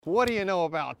What do you know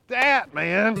about that,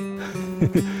 man?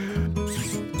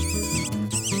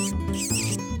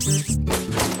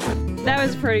 That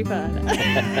was pretty fun.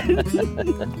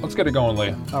 Let's get it going,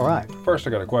 Leah. All right. First, I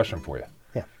got a question for you.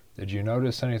 Yeah. Did you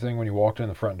notice anything when you walked in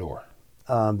the front door?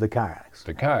 The kayaks.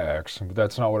 The kayaks, but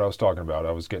that's not what I was talking about.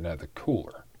 I was getting at the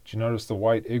cooler. Did you notice the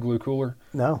white igloo cooler?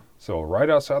 No. So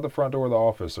right outside the front door of the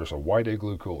office, there's a white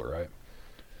igloo cooler, right?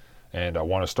 And I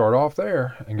want to start off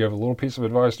there and give a little piece of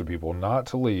advice to people not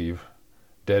to leave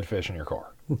dead fish in your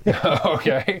car.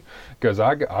 Okay? Because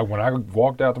when I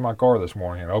walked out to my car this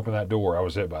morning and opened that door, I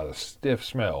was hit by the stiff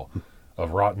smell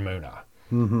of rotten moon eye.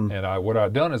 Mm-hmm. And what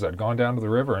I'd done is I'd gone down to the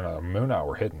river and moon eye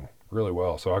were hitting really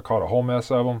well. So I caught a whole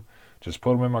mess of them, just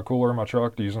put them in my cooler in my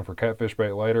truck to use them for catfish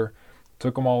bait later,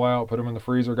 took them all out, put them in the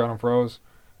freezer, got them froze,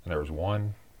 and there was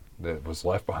one that was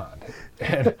left behind.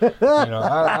 And,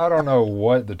 I don't know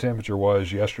what the temperature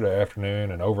was yesterday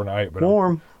afternoon and overnight, but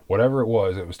Warm. Whatever it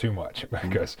was too much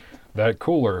because that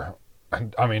cooler,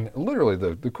 I mean, literally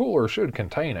the cooler should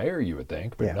contain air, you would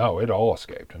think, but no, it all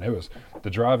escaped. And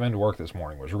the drive into work this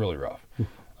morning was really rough.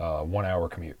 1 hour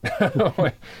commute.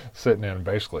 Sitting in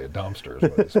basically a dumpster is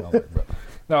what it smelled like. But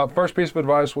now, first piece of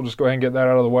advice, we'll just go ahead and get that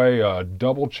out of the way.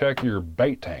 Double check your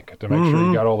bait tank to make sure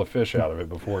you got all the fish out of it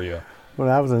before you... When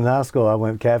I was in high school, I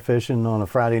went catfishing on a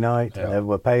Friday night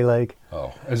at Pay Lake.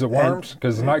 Oh, is it worms?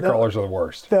 Because the night crawlers are the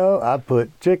worst. No, I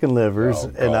put chicken livers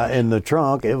in the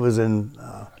trunk. It was in...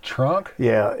 trunk?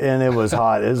 Yeah, and it was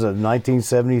hot. It was a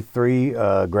 1973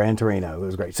 Gran Torino. It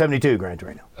was great. 72 Gran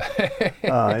Torino.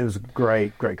 It was a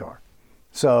great car.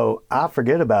 So I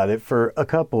forget about it for a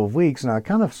couple of weeks, and I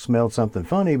kind of smelled something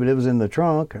funny, but it was in the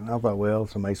trunk, and I thought, well,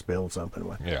 somebody spilled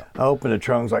something. Yeah. I opened the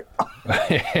trunk, it was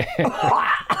like...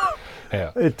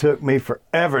 Yeah. It took me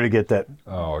forever to get that.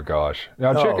 Oh, gosh.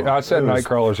 Now, I said night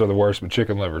crawlers are the worst, but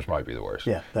chicken livers might be the worst.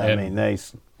 Yeah,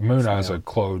 moon eye's a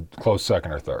close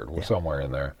second or third, somewhere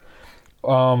in there.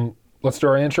 Let's do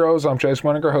our intros. I'm Chase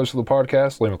Winiger, host of the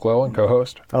podcast. Lee McClellan,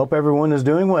 co-host. I hope everyone is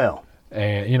doing well.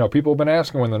 And people have been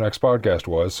asking when the next podcast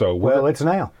was, so it's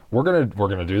now. We're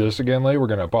gonna do this again, Lee. We're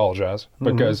gonna apologize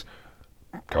because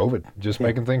COVID just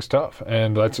making things tough,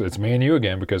 and it's me and you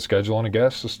again because scheduling a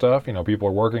guest is tough. People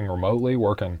are working remotely,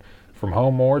 working from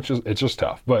home more. It's just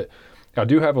tough. But I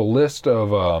do have a list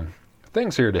of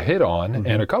things here to hit on,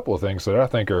 and a couple of things that I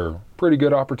think are pretty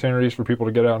good opportunities for people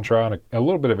to get out and try, and a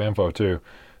little bit of info too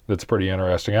that's pretty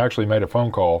interesting. I actually made a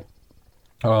phone call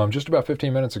just about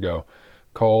 15 minutes ago,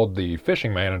 called the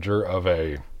fishing manager of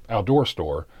a outdoor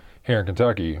store here in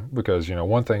Kentucky because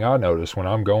one thing I notice when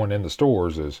I'm going in the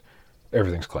stores is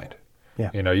everything's cleaned.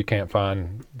 Yeah. You can't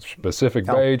find specific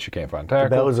baits, you can't find tackle.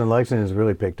 Bellows and Lexington is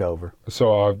really picked over.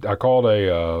 So I called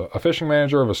a fishing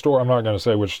manager of a store. I'm not going to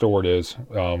say which store it is.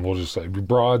 We'll just say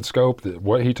broad scope. That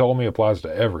what he told me applies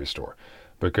to every store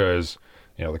because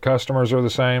the customers are the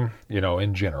same.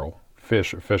 In general,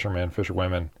 fishermen,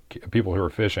 fisherwomen, people who are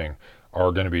fishing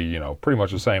are going to be pretty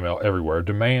much the same everywhere.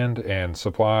 Demand and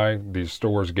supply, these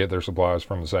stores get their supplies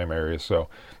from the same areas, so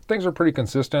things are pretty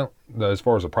consistent as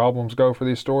far as the problems go for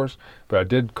these stores. But I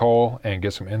did call and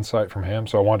get some insight from him,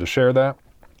 so I wanted to share that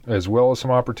as well as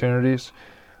some opportunities.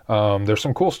 There's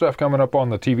some cool stuff coming up on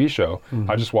the TV show.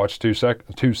 I just watched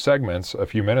two segments a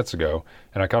few minutes ago,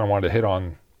 and I kind of wanted to hit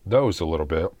on those a little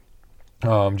bit.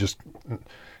 Just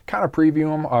kind of preview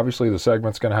them. Obviously, the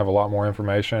segment's going to have a lot more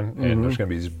information, and there's going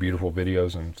to be these beautiful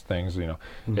videos and things.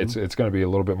 It's going to be a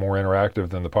little bit more interactive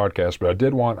than the podcast. But I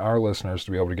did want our listeners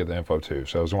to be able to get the info too,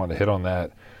 so I was wanting to hit on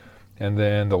that. And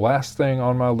then the last thing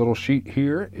on my little sheet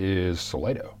here is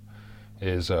Salado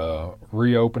is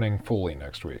reopening fully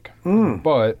next week.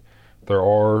 But there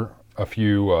are a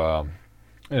few.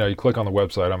 You click on the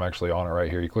website. I'm actually on it right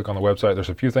here. You click on the website. There's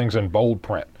a few things in bold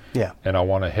print. Yeah. And I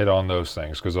want to hit on those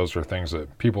things because those are things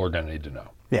that people are going to need to know.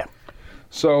 Yeah.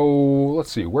 So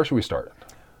let's see. Where should we start?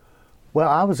 Well,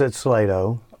 I was at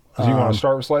Salado. Do you want to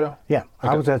start with Salado? Yeah. Okay.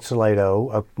 I was at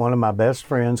Salado. One of my best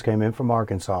friends came in from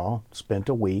Arkansas, spent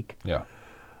a week. Yeah.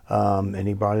 And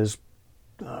he brought his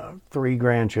 3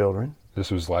 grandchildren.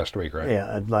 This was last week, right?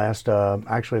 Yeah. Last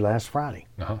Friday.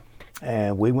 Uh-huh.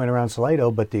 And we went around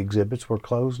Salado, but the exhibits were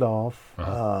closed off.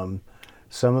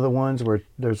 Some of the ones where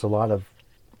there's a lot of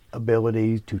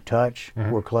ability to touch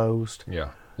were closed.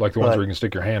 Yeah, like the ones where you can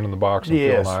stick your hand in the box and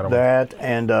feel an item. Yes, that,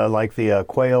 and like the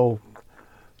quail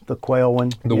one.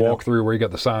 The walkthrough where you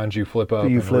got the signs you flip up.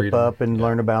 You flip up and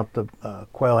learn about the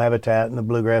quail habitat in the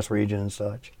bluegrass region and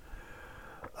such.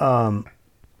 But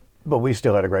we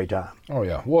still had a great time. Oh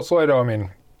yeah, well Salado,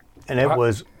 and it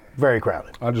was very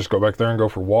crowded. I just go back there and go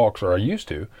for walks, or I used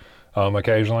to.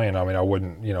 Occasionally, and I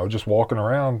wouldn't, just walking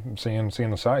around, seeing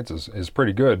the sights is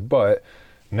pretty good, but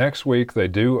Next week, they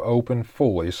do open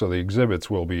fully, so the exhibits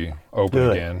will be open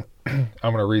Good. again. I'm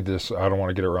going to read this. I don't want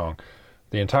to get it wrong.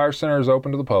 The entire center is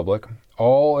open to the public.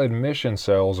 All admission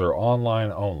sales are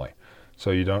online only.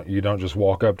 So you don't just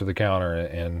walk up to the counter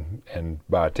and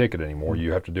buy a ticket anymore.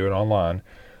 You have to do it online,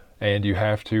 and you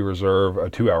have to reserve a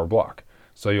 2-hour block.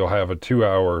 So you'll have a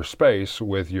 2-hour space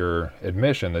with your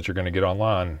admission that you're going to get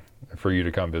online for you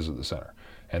to come visit the center.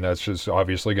 And that's just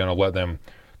obviously going to let them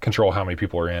control how many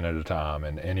people are in at a time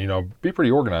and you know, be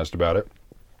pretty organized about it.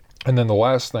 And then the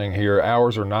last thing here,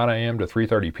 hours are 9 a.m. to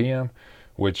 3:30 p.m.,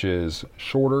 which is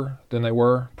shorter than they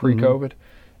were pre-COVID.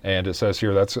 And it says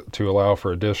here that's to allow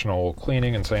for additional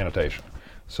cleaning and sanitation.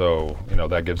 So, you know,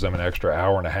 that gives them an extra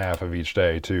hour and a half of each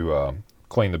day to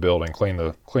clean the building, clean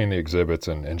the exhibits,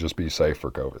 and just be safe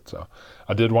for COVID. So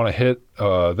I did want to hit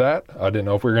that. I didn't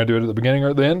know if we were going to do it at the beginning or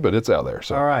at the end, but it's out there.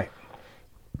 So. All right.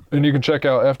 And you can check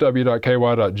out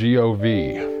fw.ky.gov.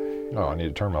 Oh, I need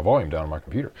to turn my volume down on my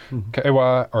computer.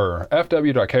 fw.ky.gov,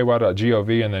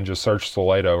 and then just search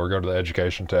Salado or go to the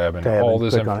education tab, and all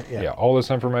this all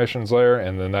this information's there.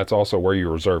 And then that's also where you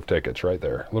reserve tickets right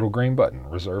there. Little green button,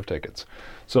 reserve tickets.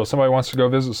 So if somebody wants to go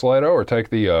visit Salado or take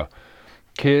the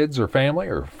kids or family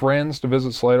or friends to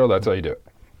visit Salado, that's how you do it.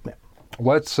 Yeah.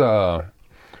 Let's. I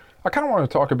kind of want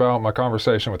to talk about my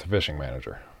conversation with the fishing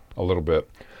manager a little bit.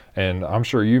 And I'm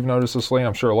sure you've noticed this, Lee.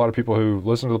 I'm sure a lot of people who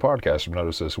listen to the podcast have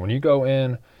noticed this. When you go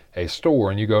in a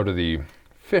store and you go to the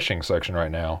fishing section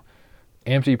right now,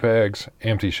 empty pegs,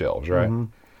 empty shelves, right?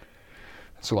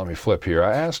 So let me flip here.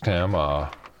 I asked him,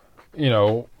 you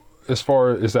know, as far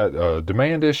as that a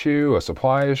demand issue, a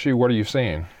supply issue, what are you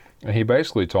seeing? And he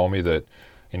basically told me that,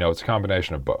 you know, it's a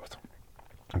combination of both.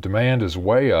 Demand is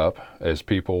way up as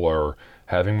people are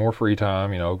having more free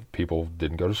time. You know, people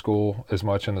didn't go to school as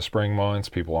much in the spring months.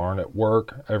 People aren't at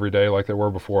work every day like they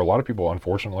were before. A lot of people,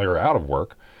 unfortunately, are out of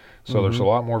work. So there's a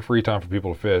lot more free time for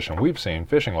people to fish. And we've seen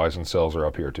fishing license sales are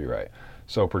up here too, right?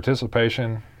 So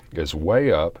participation is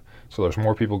way up. So there's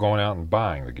more people going out and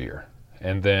buying the gear.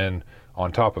 And then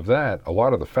on top of that, a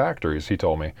lot of the factories, he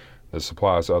told me, this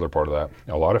supplies the other part of that.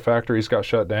 A lot of factories got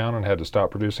shut down and had to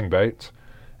stop producing baits.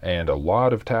 And a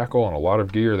lot of tackle and a lot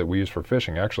of gear that we use for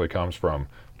fishing actually comes from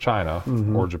China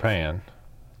or Japan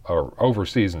or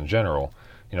overseas in general.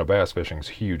 You know, bass fishing is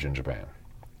huge in Japan.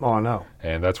 Oh, I know.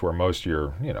 And that's where most of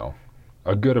your, you know,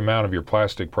 a good amount of your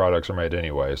plastic products are made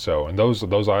anyway. So, and those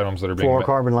items that are being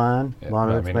Fluorocarbon line, a lot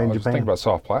of it's made in Japan. Think about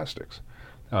soft plastics.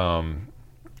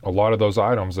 A lot of those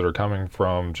items that are coming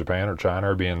from Japan or China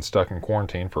are being stuck in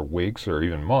quarantine for weeks or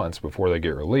even months before they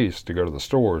get released to go to the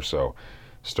stores. So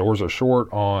stores are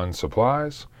short on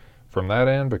supplies from that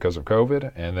end because of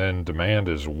COVID, and then demand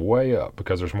is way up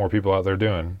because there's more people out there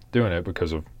doing it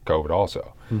because of COVID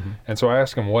also. And so I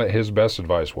asked him what his best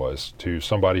advice was to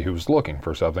somebody who was looking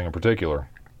for something in particular.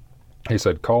 He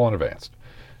said, call in advance.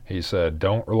 He said,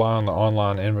 don't rely on the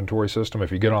online inventory system.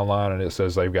 If you get online and it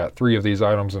says they've got 3 of these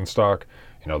items in stock,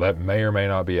 you know, that may or may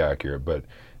not be accurate. But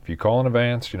if you call in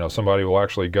advance, you know, somebody will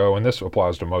actually go, and this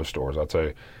applies to most stores. I'd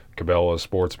say Cabela's,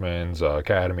 Sportsman's,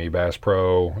 Academy, Bass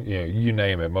Pro, you know, you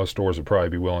name it. Most stores would probably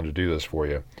be willing to do this for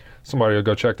you. Somebody will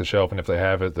go check the shelf, and if they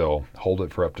have it, they'll hold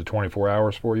it for up to 24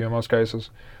 hours for you in most cases.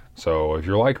 So if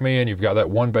you're like me and you've got that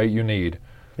one bait you need,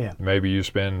 maybe you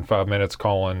spend 5 minutes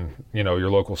calling, you know, your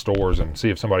local stores and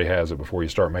see if somebody has it before you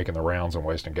start making the rounds and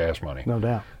wasting gas money. No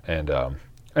doubt. And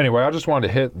anyway, I just wanted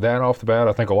to hit that off the bat.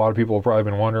 I think a lot of people have probably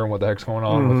been wondering what the heck's going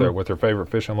on with their favorite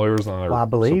fishing lures and their Well, I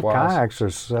believe supplies. kayaks are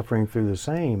suffering through the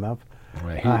same.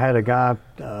 I had a guy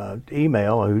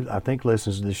email who I think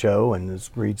listens to the show and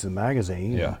reads the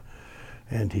magazine. Yeah.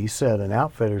 And he said an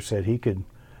outfitter said he could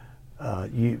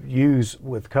use,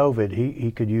 with COVID, he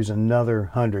could use another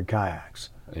 100 kayaks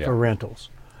for rentals,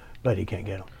 but he can't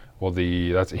get them. Well,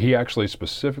 he actually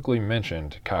specifically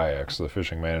mentioned kayaks, the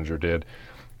fishing manager did.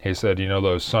 He said, you know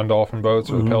those Sun Dolphin boats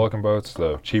or the Pelican boats,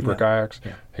 the cheaper kayaks?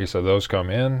 Yeah. He said those come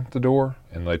in the door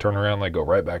and they turn around and they go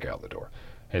right back out the door.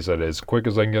 He said as quick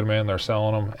as they can get them in, they're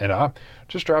selling them. And I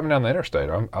just driving down the interstate,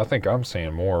 I think I'm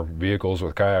seeing more vehicles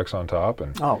with kayaks on top.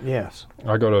 And oh, yes.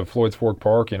 I go to Floyd's Fork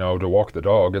Park, you know, to walk the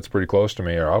dog. It's pretty close to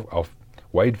me, or I'll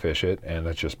wade fish it, and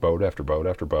it's just boat after boat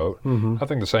after boat. I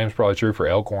think the same is probably true for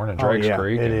Elkhorn and Drake's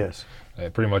Creek. It is.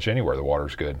 Pretty much anywhere the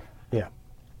water's good. Yeah.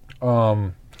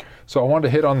 So I wanted to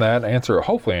hit on that,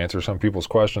 hopefully answer some people's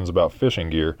questions about fishing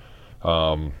gear.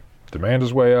 Demand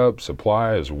is way up,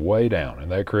 supply is way down,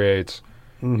 and that creates,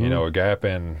 you know, a gap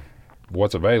in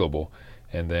what's available.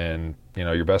 And then, you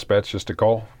know, your best bet's just to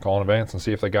call in advance and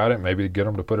see if they got it, maybe get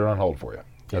them to put it on hold for you.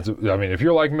 Yeah. I mean, if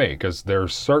you're like me, because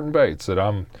there's certain baits that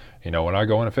I'm, you know, when I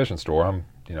go in a fishing store,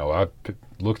 I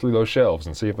look through those shelves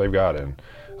and see if they've got it. And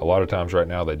A lot of times right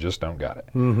now they just don't got it.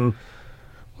 Mm-hmm.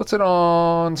 Let's hit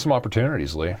on some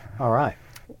opportunities, Lee. All right.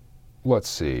 Let's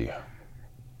see.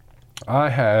 I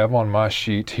have on my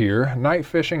sheet here night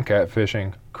fishing,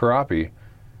 catfishing, crappie,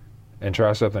 and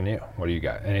try something new. What do you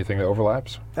got? Anything that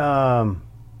overlaps? No.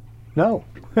 No?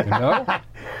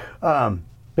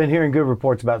 Been hearing good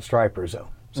reports about stripers though.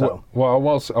 So Well,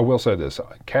 I will say this: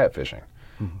 catfishing.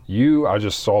 I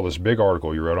just saw this big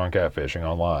article you wrote on catfishing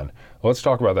online. Let's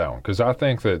talk about that one, because I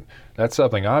think that's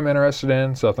something I'm interested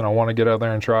in, something I want to get out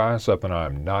there and try, something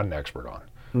I'm not an expert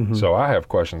on. So I have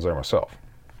questions there myself.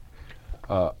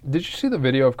 Did you see the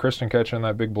video of Kristen catching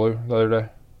that big blue the other day?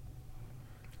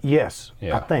 yes,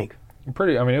 Yeah. I think. It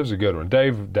was a good one.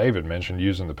 David mentioned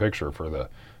using the picture for the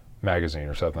magazine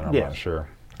or something. I'm Yeah. not sure.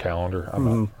 Calendar. I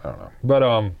don't know.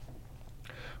 But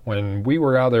when we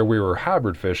were out there, we were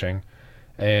hybrid fishing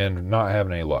and not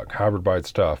having any luck. Hybrid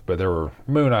bite's tough, but there were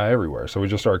moon eye everywhere. So we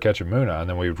just started catching moon eye, and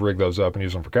then we would rig those up and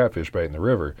use them for catfish bait in the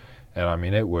river. And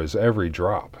it was every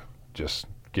drop just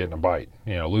getting a bite.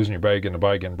 Losing your bait, getting a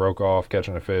bite, getting broke off,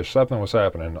 catching a fish. Something was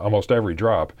happening almost every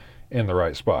drop in the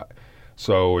right spot.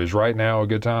 So is right now a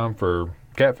good time for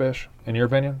catfish, in your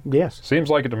opinion? Yes. Seems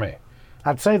like it to me.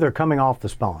 I'd say they're coming off the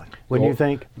spawn. Wouldn't you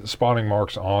think? Spawning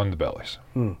marks on the bellies.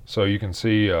 So you can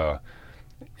see, when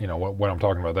I'm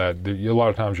talking about that, a lot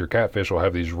of times your catfish will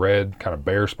have these red kind of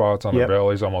bare spots on their Yep.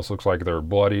 bellies, almost looks like they're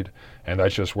bloodied, and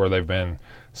that's just where they've been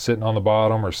sitting on the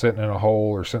bottom or sitting in a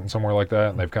hole or sitting somewhere like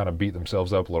that, and they've kind of beat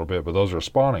themselves up a little bit, but those are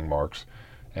spawning marks,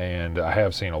 and I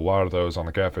have seen a lot of those on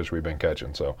the catfish we've been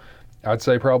catching. So I'd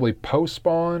say probably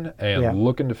post-spawn and Yeah.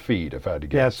 looking to feed, if I had to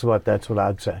guess. That's what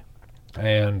I'd say.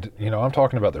 And, I'm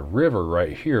talking about the river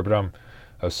right here, but I'm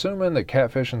assuming that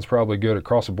catfishing's probably good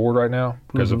across the board right now,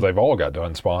 because if they've all got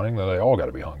done spawning, then they all got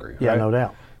to be hungry. Yeah, right? no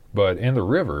doubt. But in the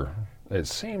river, it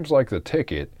seems like the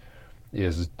ticket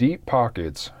is deep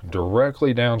pockets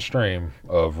directly downstream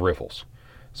of riffles.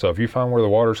 So if you find where the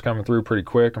water's coming through pretty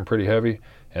quick and pretty heavy,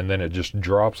 and then it just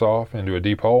drops off into a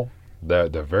deep hole,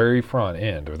 that the very front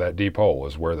end of that deep hole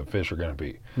is where the fish are going to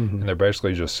be. And they're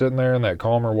basically just sitting there in that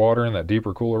calmer water, in that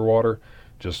deeper, cooler water,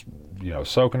 just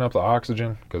soaking up the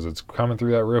oxygen because it's coming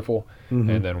through that riffle,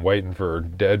 and then waiting for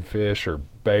dead fish or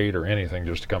bait or anything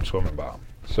just to come swimming by them.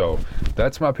 So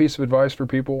that's my piece of advice for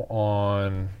people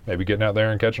on maybe getting out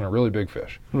there and catching a really big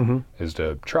fish, is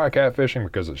to try catfishing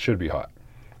because it should be hot.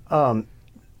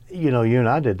 You and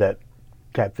I did that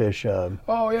catfish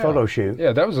photo shoot.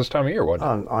 Yeah, that was this time of year,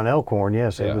 wasn't it? On Elkhorn,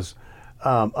 yes. Yeah. It was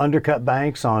undercut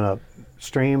banks on a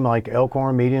stream like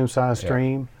Elkhorn, medium-sized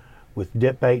stream, with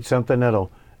dip bait, something that'll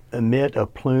emit a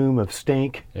plume of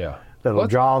stink Yeah. that'll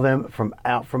draw them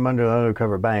out from under the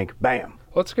undercover bank. Bam!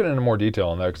 Let's get into more detail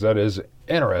on that, because that is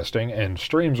interesting, and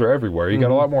streams are everywhere. You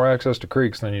got a lot more access to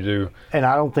creeks than you do. And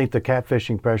I don't think the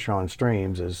catfishing pressure on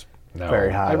streams is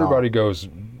very high. Everybody goes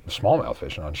smallmouth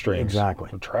fishing on streams. Exactly.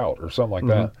 Or trout or something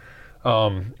like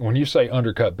that. When you say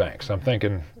undercut banks, I'm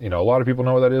thinking, a lot of people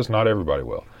know what that is. Not everybody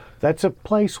will. That's a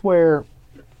place where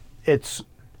it's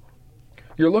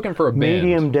You're looking for a bend.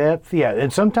 medium depth, yeah.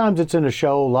 And sometimes it's in a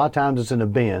shoal. A lot of times it's in a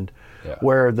bend,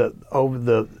 where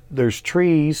there's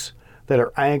trees that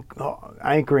are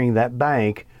anchoring that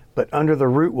bank, but under the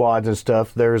root wads and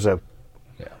stuff, there's a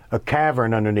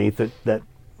cavern underneath it that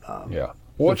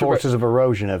the forces of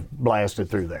erosion have blasted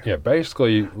through there. Yeah,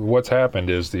 basically what's happened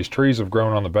is these trees have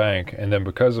grown on the bank, and then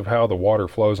because of how the water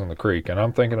flows in the creek, and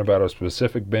I'm thinking about a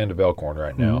specific bend of Elkhorn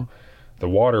right now, the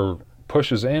water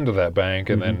pushes into that bank,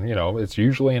 and then, it's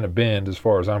usually in a bend as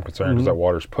far as I'm concerned, because that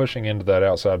water's pushing into that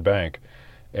outside bank,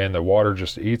 and the water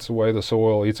just eats away the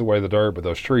soil, eats away the dirt, but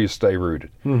those trees stay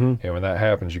rooted. And when that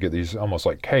happens, you get these almost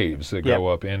like caves that go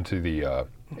up into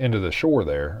the shore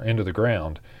there, into the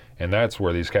ground, and that's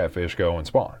where these catfish go and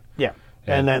spawn. Yeah.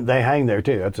 And then they hang there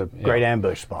too. That's a great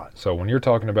ambush spot. So when you're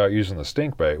talking about using the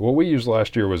stink bait, what we used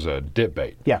last year was a dip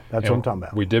bait. Yeah, that's what I'm talking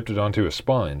about. We dipped it onto a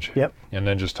sponge. Yep. And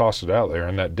then just tossed it out there,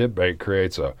 and that dip bait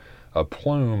creates a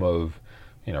plume of,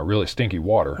 really stinky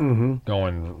water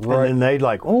going right. And then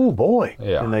they oh boy.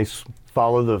 Yeah. And they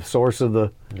follow the source of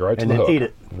the, right to and the then hook. eat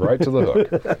it. Right to the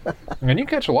hook. And you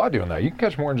can catch a lot doing that. You can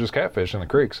catch more than just catfish in the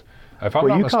creeks. If I'm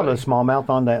Well, not you caught a mistaken, smallmouth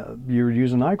on that. You were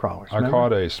using night crawlers. I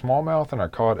caught a smallmouth and I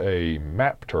caught a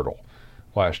map turtle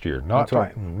last year. That's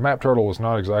right. Map turtle was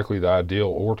not exactly the ideal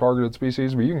or targeted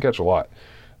species, but you can catch a lot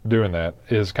doing that,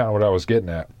 is kind of what I was getting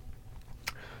at.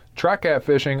 Try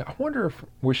catfishing. I wonder if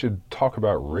we should talk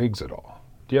about rigs at all.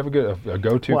 Do you have a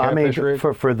go-to catfish rig?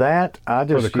 For that, I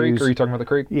just For the creek? use, Are you talking about the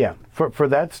creek? Yeah, for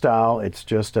that style, it's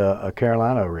just a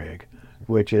Carolina rig,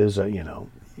 which is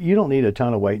you don't need a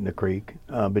ton of weight in the creek,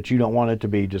 but you don't want it to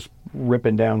be just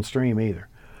ripping downstream either.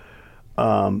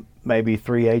 maybe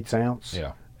 3/8 ounce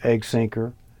Yeah. egg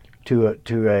sinker to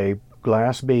a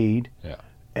glass bead, Yeah.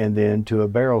 and then to a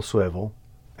barrel swivel,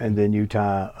 and then you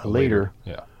tie a leader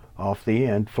Yeah. off the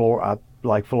end,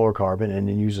 like fluorocarbon, and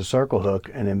then use a circle hook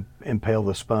and then impale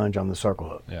the sponge on the circle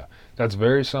hook. Yeah. That's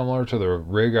very similar to the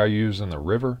rig I use in the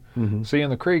river. Mm-hmm. See, in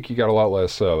the creek, you got a lot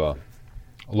less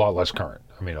current.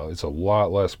 I mean, it's a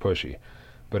lot less pushy.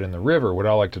 But in the river, what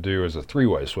I like to do is a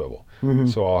 3-way swivel. Mm-hmm.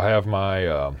 So I'll have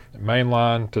my main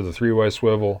line to the 3-way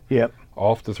swivel. Yep.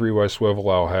 Off the 3-way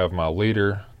swivel, I'll have my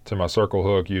leader to my circle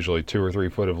hook, usually 2 or 3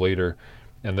 foot of leader.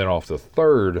 And then off the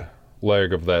third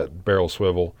leg of that barrel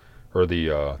swivel, or the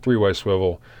 3-way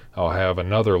swivel, I'll have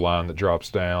another line that drops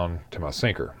down to my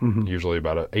sinker, usually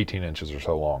about 18 inches or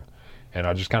so long. And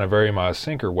I just kind of vary my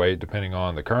sinker weight depending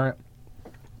on the current.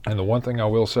 And the one thing I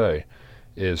will say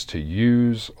is to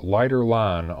use lighter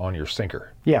line on your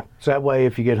sinker. Yeah. So that way,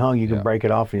 if you get hung, you can Yeah. break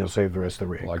it off and you'll save the rest of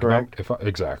the rig. Like Correct?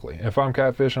 Exactly. If I'm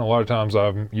catfishing, a lot of times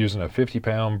I'm using a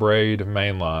 50-pound braid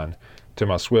main line to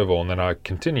my swivel, and then I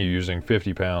continue using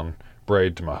 50-pound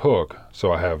braid to my hook,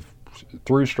 so I have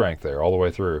through strength there all the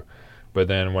way through. But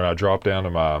then when I drop down to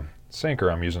my sinker,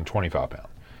 I'm using 25-pound.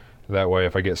 That way,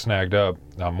 if I get snagged up,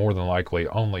 I'm more than likely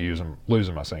only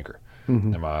losing my sinker.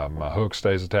 Mm-hmm. And my hook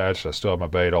stays attached. I still have my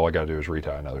bait. All I got to do is retie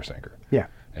another sinker. Yeah.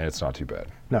 And it's not too bad.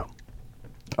 No.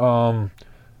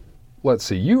 Let's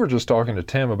see. You were just talking to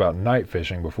Tim about night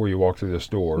fishing before you walked through this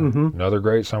door. Mm-hmm. Another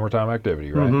great summertime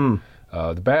activity, right?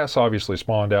 The bass obviously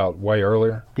spawned out way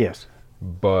earlier, Yes.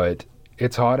 but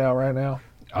it's hot out right now.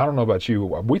 I don't know about you.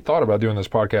 We thought about doing this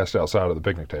podcast outside of the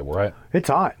picnic table, right? It's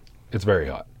hot. It's very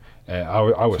hot. And I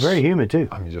was It's very humid, too.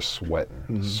 I mean, just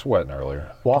sweating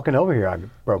earlier. Walking over here, I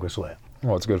broke a sweat.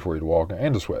 Well, it's good for you to walk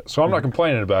and to sweat. So I'm not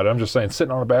complaining about it. I'm just saying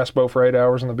sitting on a bass boat for 8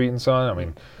 hours in the beating sun, I mean,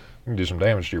 you can do some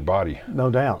damage to your body. No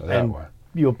doubt. That And way.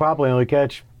 you'll probably only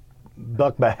catch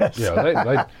buck bass.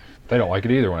 Yeah, they don't like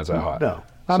it either when it's that hot. No.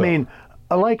 I So- mean,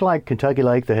 a lake like Kentucky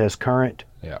Lake that has current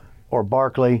Yeah. or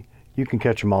Barkley, you can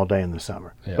catch them all day in the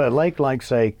summer. Yeah. But a lake like,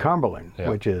 say, Cumberland, Yeah.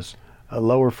 which is a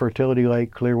lower fertility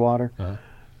lake, clear water,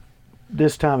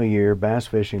 this time of year, bass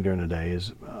fishing during the day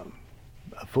is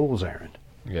a fool's errand.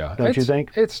 Yeah. Don't you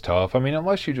think? It's tough. I mean,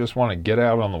 unless you just want to get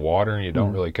out on the water and you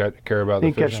don't really care about the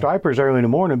You can catch fishing. stripers early in the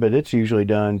morning, but it's usually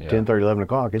done Yeah. 10:30, 11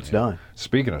 o'clock. It's done.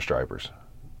 Speaking of stripers,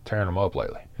 tearing them up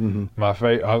lately.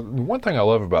 Mm-hmm. One thing I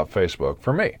love about Facebook,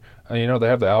 for me, they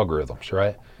have the algorithms,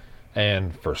 right?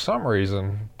 And for some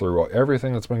reason, through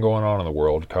everything that's been going on in the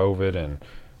world, COVID and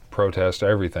protests,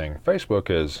 everything, Facebook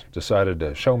has decided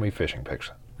to show me fishing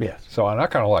pics. Yes. So, and I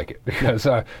kind of like it because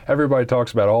everybody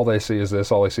talks about all they see is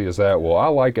this, all they see is that. Well, I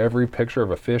like every picture of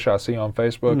a fish I see on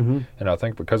Facebook, and I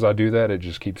think because I do that, it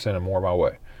just keeps sending more my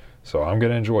way. So I'm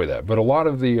going to enjoy that. But a lot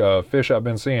of the fish I've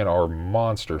been seeing are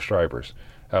monster stripers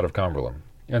out of Cumberland.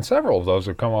 And several of those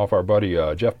have come off our buddy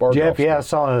Jeff Bargoff's. Jeff, yeah, I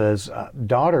saw his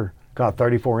daughter caught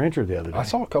 34 incher the other day. I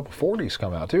saw a couple 40s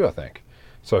come out too, I think.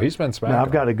 So he's been smacking. Now,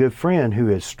 I've got a good friend who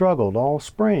has struggled all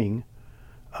spring,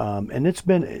 and it's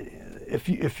been,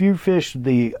 if you fish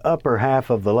the upper half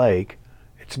of the lake,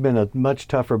 it's been a much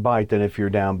tougher bite than if you're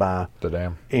down by the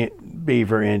dam.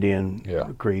 Beaver, Indian Yeah.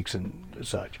 creeks and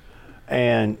such.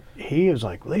 And he was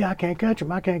like, Lee, I can't catch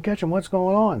him. What's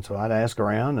going on? So I'd ask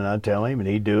around and I'd tell him and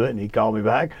he'd do it and he'd call me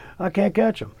back. I can't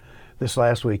catch him. This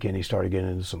last weekend he started getting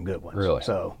into some good ones. Really?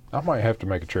 So I might have to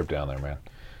make a trip down there, man.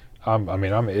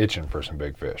 I'm itching for some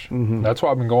big fish. That's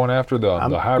why I've been going after the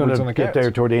I'm hybrids going and to the get cats.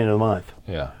 there toward the end of the month.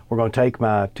 Yeah. We're going to take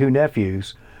my two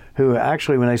nephews who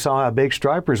actually, when they saw how big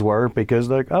stripers were, because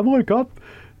they're like, I've only caught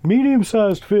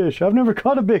medium-sized fish. I've never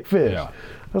caught a big fish. Yeah.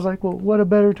 I was like, well, what a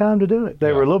better time to do it. They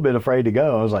Yeah. were a little bit afraid to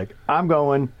go. I was like, I'm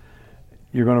going.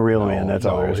 You're going to reel them in. That's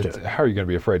all there is to it. How are you going to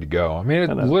be afraid to go? I mean,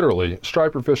 literally,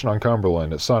 striper fishing on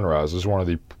Cumberland at sunrise is one of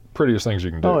the prettiest things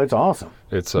you can do. Oh, it's awesome.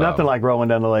 It's nothing like rolling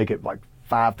down the lake at like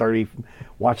 5:30,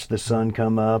 watch the sun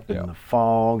come up and Yeah. the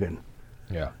fog, and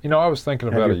Yeah. I was thinking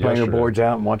have about your it planer yesterday. boards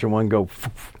out and watching one go.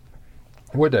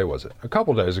 What day was it? A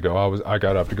couple days ago, I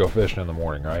got up to go fishing in the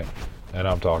morning, right? And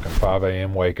I'm talking 5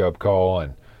 a.m. wake up call,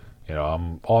 and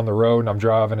I'm on the road and I'm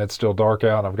driving. It's still dark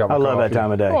out, and I've got my I love that coffee.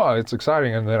 time of day. Oh, it's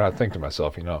exciting, and then I think to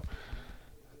myself,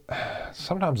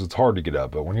 sometimes it's hard to get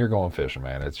up, but when you're going fishing,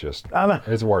 man, it's just I know.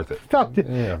 it's worth it.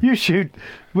 Yeah. You shoot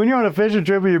when you're on a fishing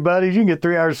trip with your buddies. You can get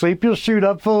 3 hours sleep. You'll shoot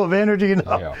up full of energy.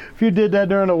 Yeah. If you did that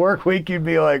during a work week, you'd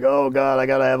be like, "Oh God, I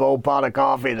got to have an old pot of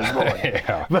coffee this morning."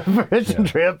 Yeah. But for a fishing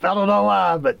trip, I don't know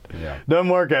why, but Yeah. doesn't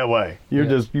work that way. You're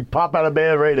Yeah. you pop out of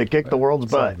bed ready to kick the world's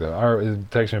It's butt. like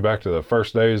it takes me back to the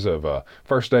first day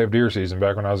of deer season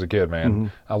back when I was a kid,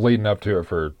 man. Mm-hmm. Leading up to it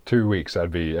for 2 weeks,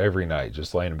 I'd be every night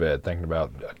just laying in bed thinking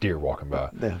about a deer walking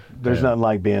walking by. Yeah, there's And- nothing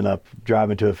like being up,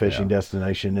 driving to a fishing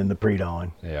destination in the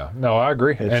pre-dawn. Yeah, no, I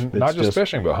agree, and not it's just just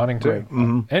fishing, but hunting too. great.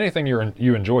 Mhm. Anything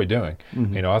you enjoy doing.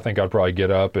 You know, I think I'd probably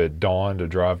get up at dawn to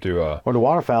drive to. Or the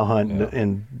waterfowl hunt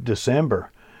in December.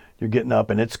 You're getting up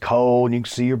and it's cold and you can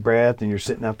see your breath and you're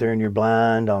sitting out there in your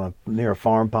blind near a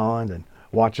farm pond and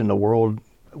watching the world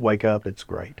wake up. It's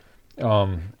great.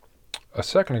 A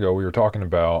second ago, we were talking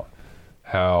about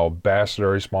how bass had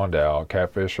already spawned out,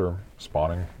 catfish are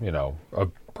spawning. You know,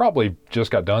 probably just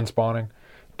got done spawning.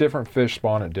 Different fish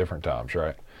spawn at different times,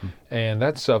 right? And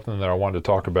that's something that I wanted to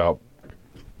talk about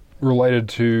related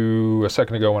to a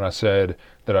second ago when I said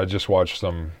that I just watched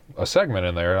a segment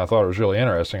in there and I thought it was really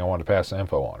interesting. I wanted to pass the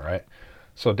info on, right?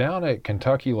 So down at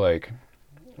Kentucky Lake,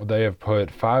 they have put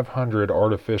 500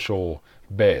 artificial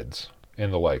beds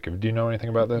in the lake. Do you know anything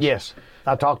about this? Yes.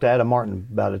 I talked to Adam Martin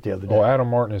about it the other day. Well, Adam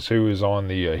Martin is who is on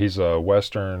he's a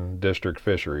Western District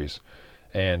Fisheries,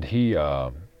 and he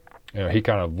kind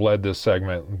of led this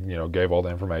segment, gave all the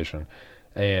information,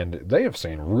 and they have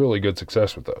seen really good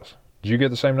success with those. Did you get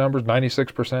the same numbers?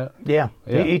 96%? Yeah.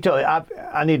 Yeah. He told I'm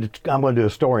going to do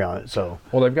a story on it. So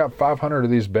Well, they've got 500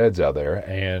 of these beds out there,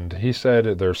 and he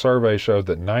said their survey showed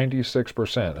that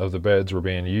 96% of the beds were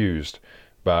being used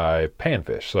by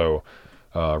panfish. So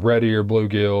red ear,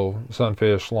 bluegill,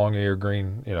 sunfish, long ear,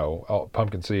 green,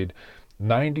 pumpkin seed.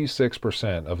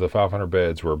 96% of the 500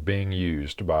 beds were being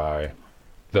used by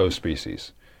those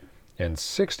species. And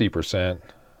 60%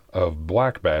 of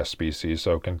black bass species,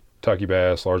 so Kentucky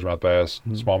bass, largemouth bass,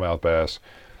 smallmouth bass,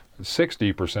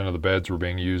 60% of the beds were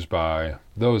being used by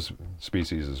those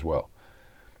species as well.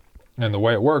 And the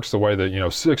way it works, the way that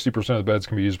 60% of the beds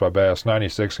can be used by bass,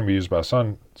 96 can be used by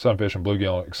sunfish and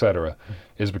bluegill, etc.,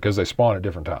 is because they spawn at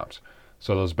different times.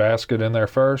 So those bass get in there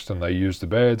first, and they use the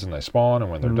beds, and they spawn.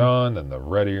 And when they're done, then the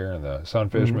red ear and the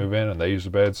sunfish move in, and they use the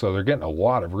beds. So they're getting a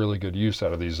lot of really good use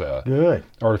out of these good.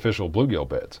 artificial bluegill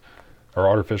beds, or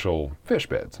artificial fish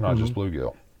beds, not just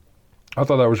bluegill. I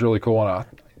thought that was really cool, and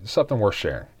something worth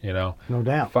sharing. No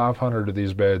doubt. 500 of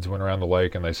these beds went around the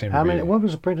lake, and they seem to be. What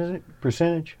was the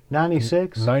percentage?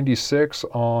 96? 96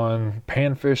 on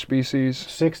panfish species.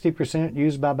 60%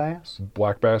 used by bass?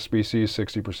 Black bass species,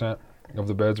 60% of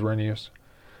the beds were in use.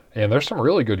 And there's some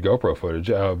really good GoPro footage.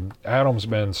 Adam's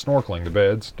been snorkeling the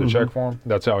beds to check for them.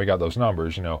 That's how he got those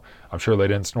numbers. I'm sure they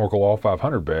didn't snorkel all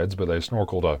 500 beds, but they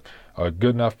snorkeled a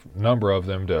good enough number of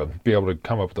them to be able to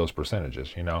come up with those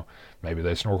percentages. Maybe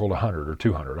they snorkeled 100 or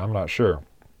 200. I'm not sure.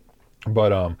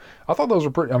 But I thought those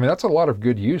were pretty. That's a lot of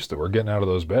good use that we're getting out of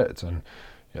those beds. And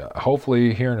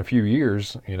hopefully here in a few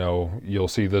years, you'll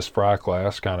see this fry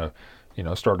class kind of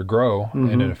start to grow.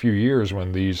 And in a few years,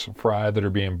 when these fry that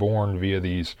are being born via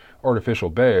these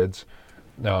artificial beds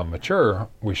mature,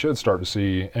 we should start to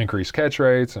see increased catch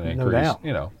rates and increase.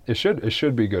 doubt. It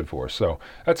should be good for us. So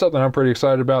that's something I'm pretty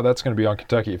excited about. That's going to be on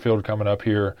Kentucky at Field coming up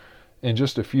here in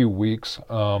just a few weeks.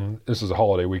 This is a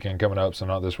holiday weekend coming up, so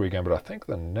not this weekend, but I think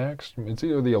it's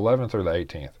either the 11th or the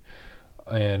 18th.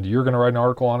 And you're going to write an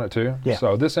article on it too. Yeah.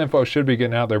 So this info should be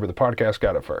getting out there, but the podcast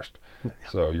got it first.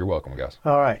 So you're welcome, guys.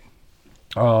 All right.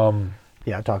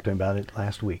 Yeah, I talked to him about it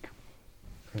last week.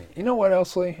 You know what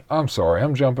else, Lee? I'm sorry.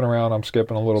 I'm jumping around. I'm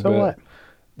skipping a little bit. What?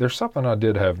 There's something I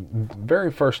did have. Very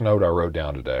first note I wrote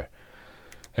down today,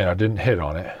 and I didn't hit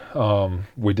on it.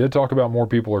 We did talk about more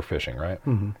people are fishing, right?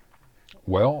 Mm-hmm.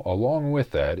 Well, along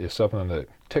with that is something that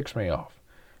ticks me off,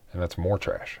 and that's more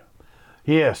trash.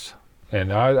 Yes.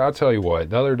 And I'll tell you what.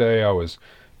 The other day I was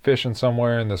fishing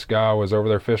somewhere, and this guy was over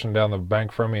there fishing down the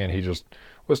bank from me, and he just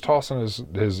was tossing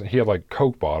he had like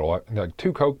Coke bottle, like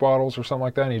 2 Coke bottles or something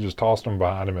like that, and he just tossed them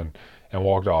behind him and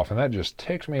walked off. And that just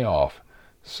ticks me off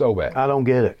so bad. I don't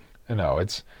get it.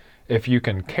 It's if you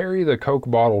can carry the Coke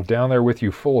bottle down there with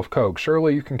you full of Coke,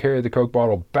 surely you can carry the Coke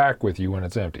bottle back with you when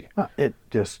it's empty.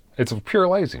 It's pure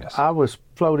laziness. I was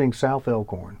floating South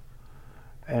Elkhorn,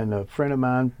 and a friend of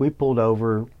mine, we pulled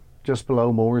over just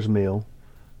below Moore's Mill.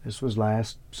 This was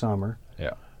last summer.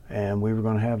 Yeah. And we were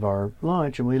going to have our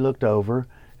lunch, and we looked over,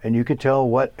 and you could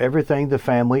tell everything the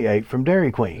family ate from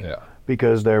Dairy Queen. Yeah.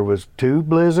 Because there was 2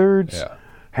 Blizzards, Yeah.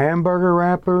 hamburger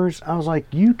wrappers. I was like,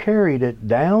 you carried it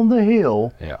down the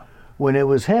hill Yeah. when it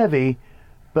was heavy,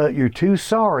 but you're too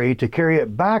sorry to carry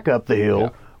it back up the hill Yeah.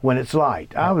 when it's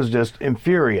light. I was just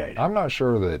infuriated. I'm not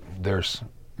sure that there's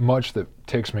much that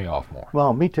ticks me off more.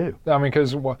 Well, me too.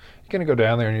 Because you're going to go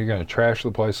down there and you're going to trash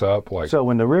the place up. So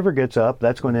when the river gets up,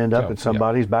 that's going to end up So, in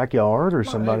somebody's backyard or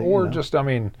somebody. Or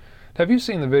have you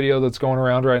seen the video that's going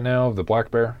around right now of the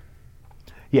black bear?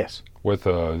 Yes. With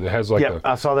it has like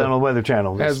I saw that on the Weather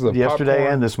Channel has the yesterday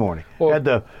popcorn. and this morning. Well, Had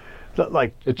the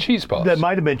like Cheese puffs. that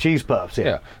might have been cheese puffs.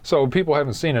 Yeah. So people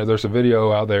haven't seen it. There's a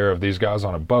video out there of these guys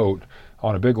on a boat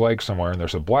on a big lake somewhere, and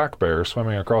there's a black bear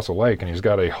swimming across a lake, and he's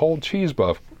got a whole cheese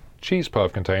puff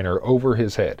container over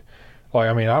his head. Like,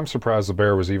 I mean, I'm surprised the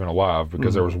bear was even alive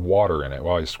because there was water in it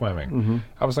while he's swimming.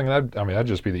 I was thinking that'd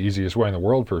just be the easiest way in the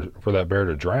world for that bear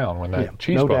to drown when that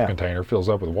cheese no puff doubt. container fills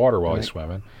up with water while he's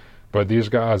swimming. But these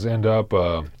guys end up,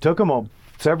 Took them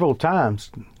several times.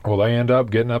 well, they end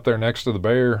up getting up there next to the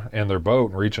bear in their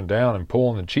boat and reaching down and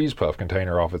pulling the cheese puff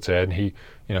container off its head. And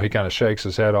he kind of shakes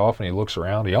his head off and he looks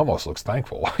around. He almost looks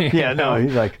thankful. Yeah, no,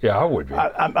 he's like, Yeah, I would be.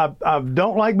 I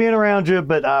don't like being around you,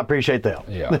 but I appreciate the help.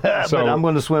 Yeah. But So- I'm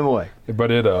going to swim away. But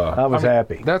it, I was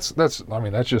happy. That's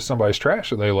just somebody's trash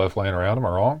that they left laying around. Am I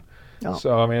wrong? No.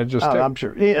 So I mean, it just. I'm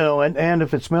sure. And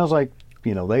if it smells like,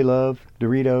 they love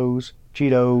Doritos,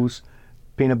 Cheetos,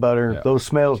 peanut butter, those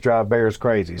smells drive bears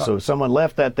crazy. So if someone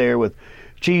left that there with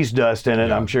cheese dust in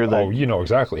it, I'm sure they. Oh, you know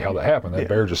exactly how that happened. That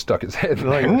bear just stuck his head in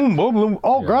like,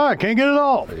 there. God, can't get it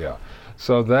off. Yeah.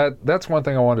 So that's one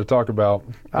thing I wanted to talk about.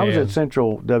 I was And- at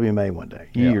Central WMA one day,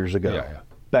 years ago, Yeah.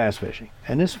 bass fishing.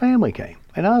 And this family came,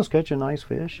 and I was catching nice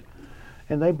fish.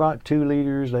 And they brought 2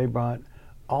 liters, they brought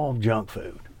all junk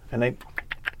food. And they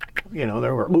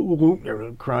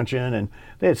were crunching, and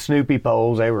they had Snoopy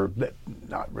poles. They were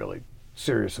not really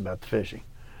serious about the fishing.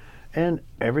 And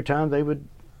every time they would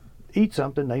eat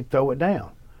something, they'd throw it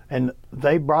down. And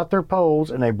they brought their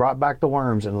poles, and they brought back the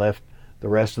worms and left the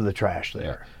rest of the trash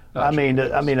there. Yeah. I mean,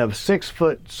 a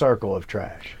 6-foot circle of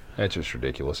trash. It's just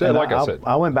ridiculous. And Like I said,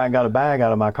 I went back and got a bag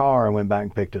out of my car and went back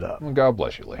and picked it up. God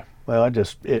bless you, Lee. Well,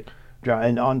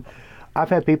 I've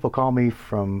had people call me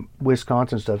from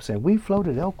Wisconsin and stuff saying, we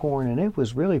floated Elkhorn and it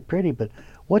was really pretty, but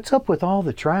what's up with all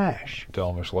the trash? Tell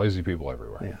them there's lazy people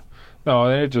everywhere. Yeah. No,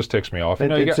 and it just ticks me off.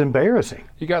 It's embarrassing.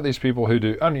 You got these people who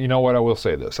do, and you know what, I will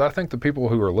say this. I think the people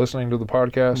who are listening to the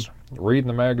podcast, reading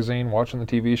the magazine, watching the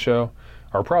TV show,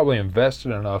 are probably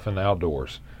invested enough in the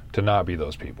outdoors to not be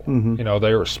those people.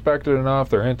 They respect it enough,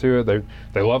 they're into it,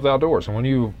 they love the outdoors. And when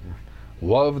you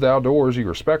love the outdoors, you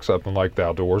respect something like the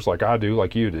outdoors, like I do,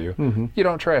 like you do, you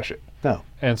don't trash it. No.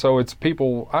 And so it's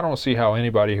people, I don't see how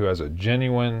anybody who has a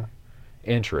genuine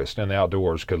interest in the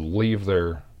outdoors could leave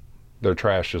their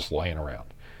trash just laying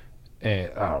around.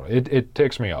 And I don't know, it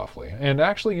ticks me awfully. And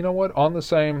actually, you know what, on the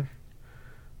same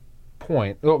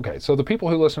point, okay, so the people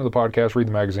who listen to the podcast, read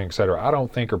the magazine, etc., I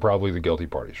don't think are probably the guilty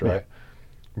parties, right?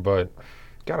 But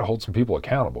got to hold some people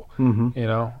accountable.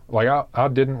 Like I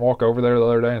didn't walk over there the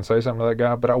other day and say something to that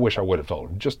guy, but I wish I would have told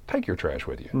him, just take your trash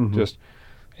with you. Just,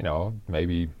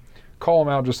 maybe call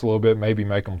them out just a little bit, maybe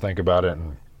make them think about it.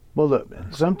 And Well, look,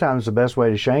 sometimes the best way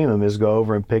to shame them is go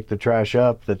over and pick the trash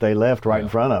up that they left right in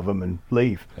front of them and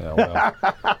leave. well,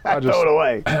 I just, Throw it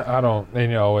away. I don't,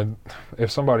 and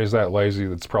if somebody's that lazy,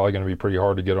 it's probably going to be pretty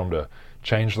hard to get them to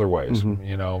change their ways,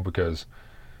 because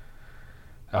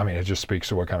I mean, it just speaks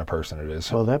to what kind of person it is.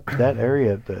 Well, that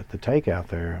area, the takeout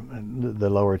there, the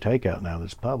lower takeout now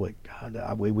that's public,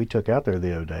 God, we took out there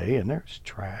the other day, and there's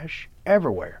trash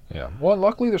everywhere. Yeah. Well,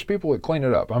 luckily there's people that clean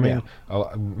it up. I mean,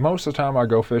 most of the time I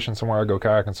go fishing somewhere, I go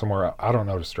kayaking somewhere, I don't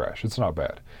notice trash. It's not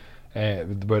bad.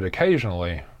 But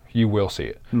occasionally you will see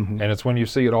it. And it's when you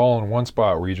see it all in one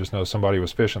spot where you just know somebody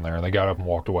was fishing there and they got up and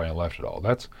walked away and left it all.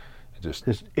 That's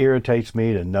just irritates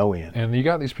me to no end. And you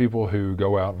got these people who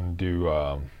go out and do,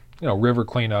 river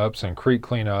cleanups and creek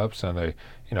cleanups, and they,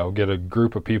 get a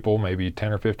group of people, maybe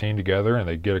 10 or 15 together, and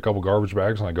they get a couple garbage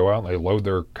bags and they go out and they load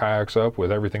their kayaks up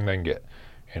with everything they can get,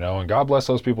 and God bless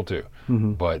those people too.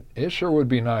 But it sure would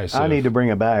be nice. I need to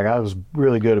bring a bag. I was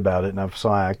really good about it, and I've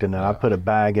slacked, and then I put a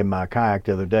bag in my kayak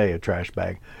the other day, a trash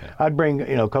bag. I'd bring,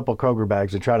 a couple of Kroger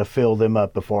bags and try to fill them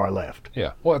up before I left.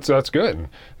 Yeah, well, that's good. And,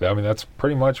 I mean, that's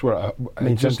pretty much what I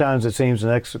mean, sometimes it seems an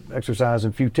exercise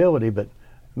in futility, but it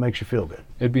makes you feel good.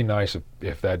 It'd be nice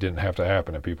if that didn't have to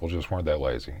happen, if people just weren't that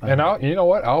lazy. And you know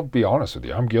what? I'll be honest with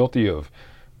you. I'm guilty of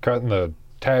cutting the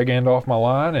tag end off my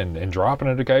line and dropping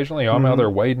it occasionally. I'm out there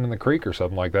wading in the creek or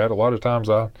something like that. A lot of times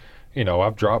I've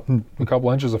dropped a couple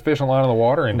inches of fishing line in the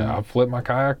water, and I've flipped my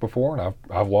kayak before, and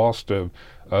I've lost a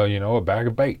bag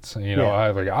of baits.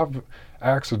 I've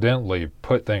accidentally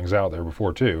put things out there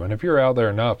before too. And if you're out there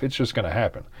enough, it's just going to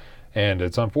happen. And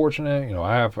it's unfortunate,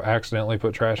 I have accidentally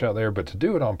put trash out there, but to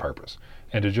do it on purpose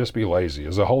and to just be lazy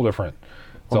is a whole different.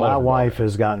 Well, my wife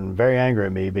has gotten very angry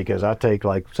at me because I take,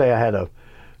 say I had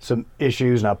some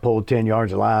issues and I pulled 10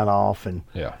 yards of line off, and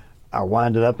I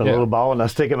wind it up in a Yeah. little ball and I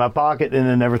stick it in my pocket and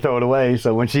then never throw it away.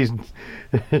 So when she's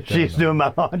doing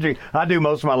my laundry, I do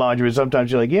most of my laundry, but sometimes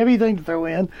she's like, you have anything to throw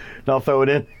in? And I'll throw it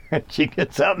in. And she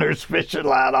gets out and there's fishing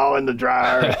line all in the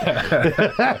dryer.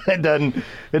 It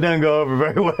doesn't go over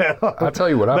very well. I tell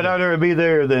you what, but I'd rather be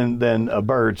there than a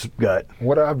bird's gut.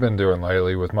 what I've been doing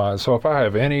lately with mine, so if I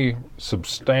have any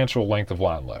substantial length of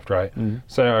line left, right?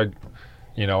 Say I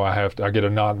get a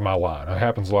knot in my line. It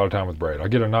happens a lot of time with braid. I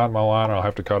get a knot in my line and I'll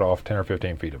have to cut off 10 or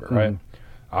 15 feet of it, right?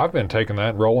 I've been taking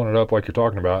that, rolling it up like you're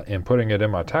talking about, and putting it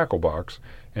in my tackle box.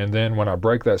 And then when I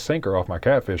break that sinker off my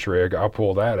catfish rig, I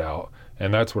pull that out.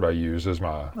 And that's what I use as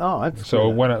my. Oh, that's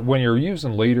so good. when you're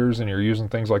using leaders and you're using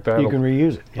things like that, You can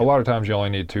reuse it. a lot of times you only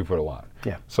need 2 foot of line.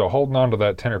 Yeah. So holding on to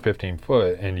that 10 or 15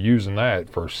 foot and using that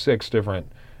for 6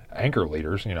 different anchor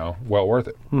leaders, well worth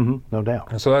it. No doubt.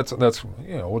 And so that's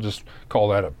we'll just call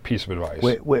that a piece of advice.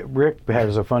 Rick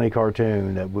has a funny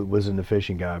cartoon that was in the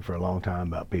fishing guide for a long time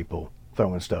about people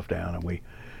throwing stuff down, and we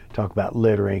talk about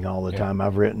littering all the time.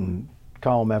 I've written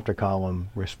column after column,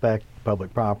 respect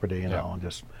public property, and all.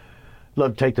 Just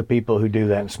love to take the people who do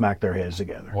that and smack their heads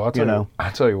together. Well, I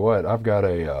tell you what, I've got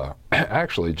a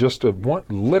actually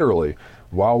literally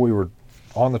while we were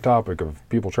on the topic of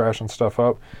people trashing stuff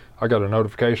up, I got a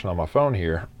notification on my phone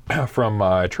here from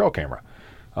my trail camera.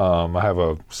 I have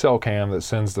a cell cam that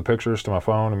sends the pictures to my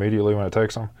phone immediately when it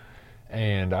takes them.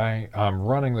 And I'm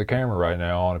running the camera right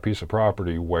now on a piece of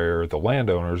property where the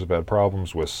landowners have had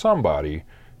problems with somebody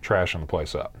trashing the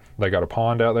place up. They got a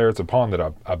pond out there. It's a pond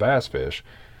that I bass fish.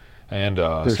 And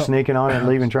They're sneaking on it and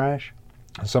leaving trash?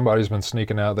 Somebody's been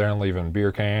sneaking out there and leaving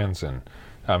beer cans. And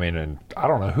I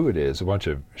don't know who it is. A bunch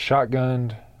of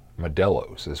shotgunned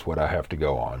Modelos is what I have to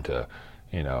go on to,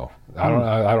 I don't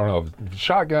know.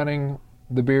 Shotgunning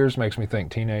the beers makes me think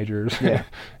teenagers. Yeah.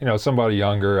 Somebody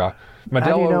younger. Modelo.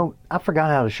 How do you know? I forgot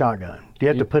how to shotgun. Do you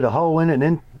have to put a hole in it and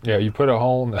then? Yeah, you put a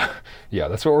hole in the. Yeah,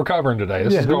 that's what we're covering today.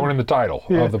 This is going in the title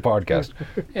of the podcast.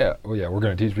 We're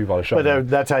going to teach people how to shotgun. But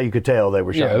that's how you could tell they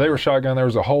were shotgun. Yeah, they were shotgun. There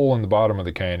was a hole in the bottom of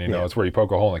the can. It's where you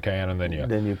poke a hole in the can and then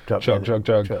you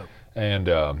chug. And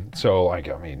so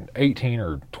 18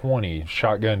 or 20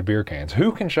 shotgun beer cans.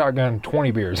 Who can shotgun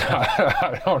 20 beers?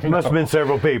 I don't know. Must have been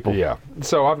several people. Yeah.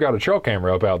 So I've got a trail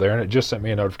camera up out there, and it just sent me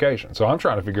a notification. So I'm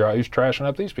trying to figure out who's trashing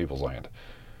up these people's land.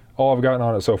 All I've gotten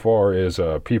on it so far is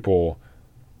people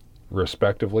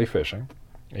respectively fishing,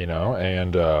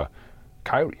 and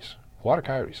coyotes. A lot of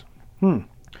coyotes. Well,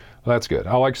 that's good.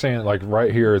 I like seeing it, like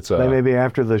right here. It's they may be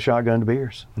after the shotgun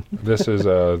beers. This is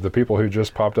the people who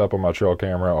just popped up on my trail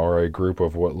camera are a group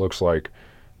of what looks like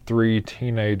 3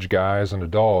 teenage guys and a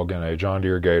dog and a John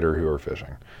Deere Gator who are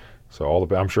fishing. So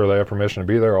I'm sure they have permission to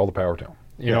be there. All the power to them.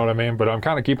 You know what I mean? But I'm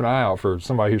kind of keeping an eye out for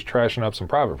somebody who's trashing up some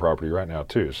private property right now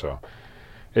too. So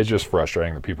it's just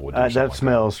frustrating that people would do something that like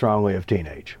smells strongly of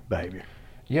teenage behavior.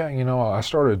 Yeah, I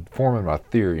started forming my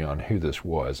theory on who this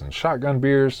was, and shotgun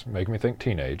beers make me think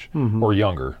teenage or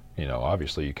younger.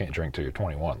 Obviously you can't drink till you're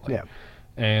 21. Yeah.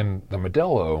 And the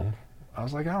Modelo, I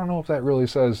was like, I don't know if that really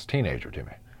says teenager to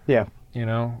me. Yeah.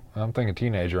 I'm thinking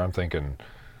teenager. I'm thinking,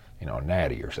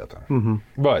 natty or something.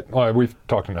 But we've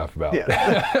talked enough about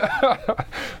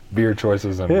beer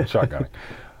choices and shotgunning.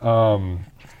 All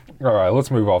right,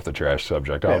 let's move off the trash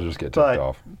subject. I'll just get tipped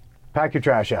off. Pack your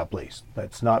trash out, please.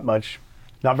 That's not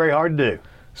very hard to do.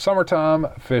 Summertime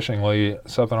fishing, Lee,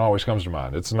 something always comes to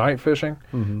mind. It's night fishing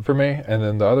for me, and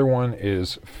then the other one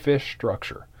is fish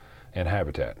structure and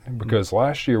habitat. Because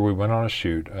last year we went on a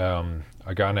shoot.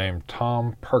 A guy named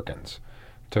Tom Perkins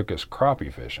took us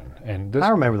crappie fishing. And I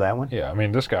remember that one. Yeah,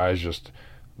 this guy is just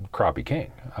crappie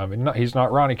king. He's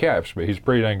not Ronnie Capps, but he's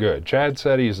pretty dang good. Chad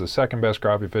said he's the second best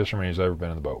crappie fisherman he's ever been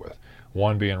in the boat with.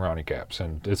 One being Ronnie Capps,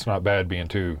 and it's not bad being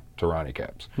two to Ronnie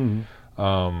Capps.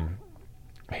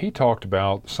 He talked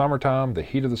about summertime, the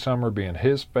heat of the summer being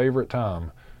his favorite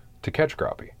time to catch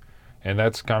crappie. And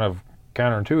that's kind of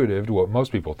counterintuitive to what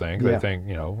most people think. They think,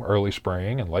 early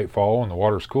spring and late fall and the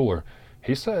water's cooler.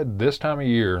 He said this time of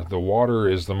year, the water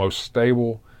is the most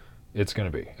stable it's going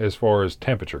to be as far as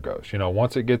temperature goes.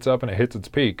 Once it gets up and it hits its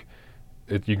peak,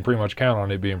 you can pretty much count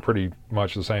on it being pretty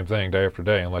much the same thing day after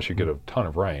day unless you get a ton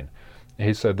of rain. And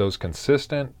he said those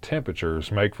consistent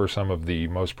temperatures make for some of the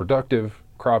most productive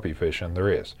crappie fishing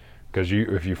there is. Because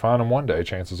if you find them one day,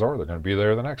 chances are they're going to be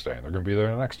there the next day, and they're going to be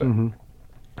there the next day.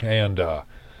 And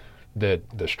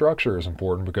that the structure is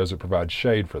important because it provides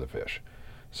shade for the fish.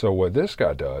 So what this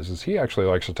guy does is he actually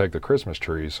likes to take the Christmas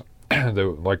trees,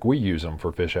 like we use them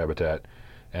for fish habitat,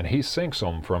 and he sinks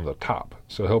them from the top.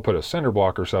 So he'll put a cinder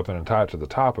block or something and tie it to the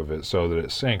top of it so that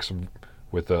it sinks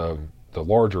with the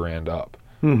larger end up.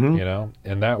 you know,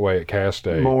 and that way it casts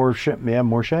a more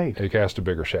shade. it casts a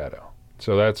bigger shadow.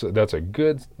 So that's a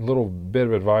good little bit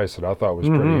of advice that I thought was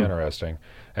pretty interesting.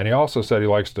 And he also said he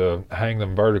likes to hang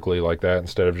them vertically like that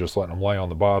instead of just letting them lay on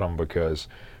the bottom, because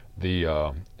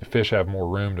the fish have more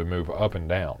room to move up and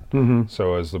down.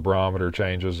 So as the barometer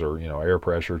changes, or air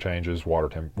pressure changes,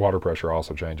 water pressure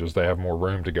also changes, they have more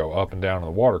room to go up and down in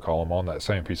the water column on that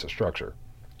same piece of structure.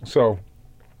 So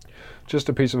just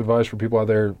a piece of advice for people out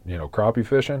there, crappie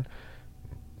fishing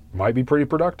might be pretty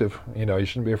productive. You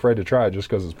shouldn't be afraid to try it just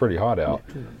because it's pretty hot out.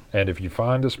 And if you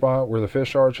find a spot where the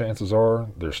fish are, chances are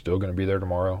they're still going to be there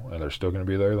tomorrow, and they're still going to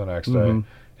be there the next day,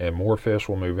 and more fish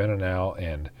will move in and out.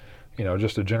 And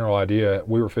just a general idea,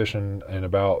 we were fishing in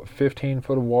about 15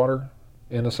 foot of water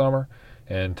in the summer,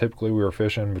 and typically we were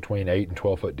fishing between 8 and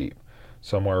 12 foot deep,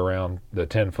 somewhere around the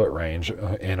 10 foot range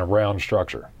in a round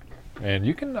structure. And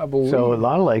you can, I believe, So a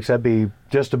lot of lakes, that'd be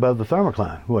just above the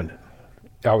thermocline, wouldn't it?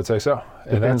 I would say so.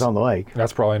 Depends on the lake.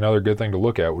 That's probably another good thing to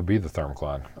look at, would be the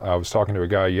thermocline. I was talking to a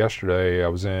guy yesterday. I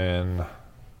was in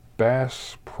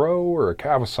Bass Pro or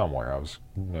Cava somewhere. I was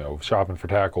shopping for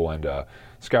tackle, and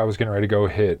this guy was getting ready to go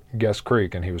hit Guest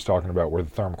Creek, and he was talking about where the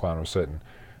thermocline was sitting,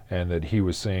 and that he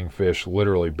was seeing fish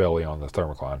literally belly on the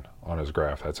thermocline on his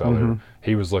graph. That's how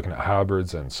he was looking at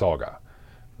hybrids and saugai,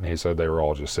 and he said they were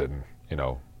all just sitting,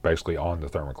 basically on the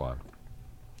thermocline.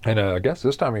 And I guess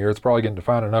this time of year, it's probably getting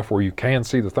defined enough where you can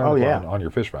see the thermocline on your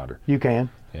fish finder. You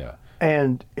can. Yeah.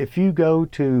 And if you go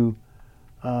to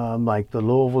like the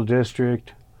Louisville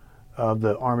district of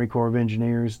the Army Corps of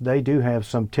Engineers, they do have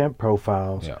some temp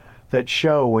profiles that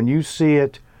show when you see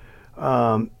it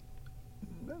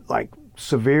like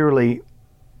severely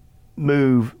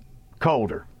move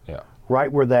colder,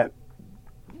 right where that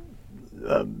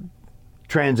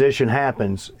transition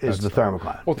happens is the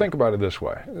thermocline. Well, think about it this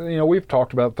way. We've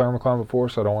talked about thermocline before,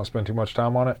 so I don't want to spend too much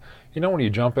time on it. When you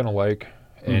jump in a lake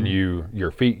and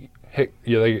your feet hit,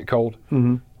 they get cold.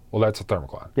 Well, that's a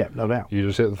thermocline. Yeah, no doubt. You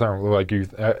just hit the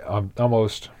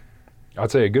thermocline.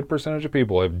 I'd say a good percentage of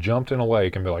people have jumped in a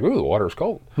lake and be like, "Ooh, the water's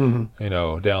cold,"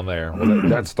 down there. Well,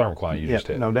 that's thermocline you just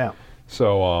hit. No doubt.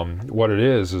 So what it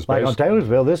is like on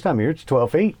Taylorsville this time of year, it's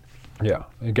 12 feet. Yeah,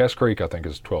 and Guest Creek I think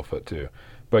is 12 foot too.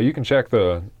 But you can check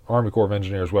the Army Corps of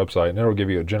Engineers website, and it'll give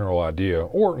you a general idea.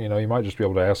 Or, you might just be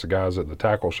able to ask the guys at the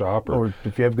tackle shop. Or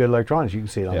if you have good electronics, you can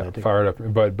see it on that too. Fire it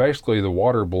up. But basically, the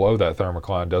water below that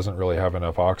thermocline doesn't really have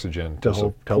enough oxygen to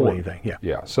support anything.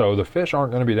 Yeah, so the fish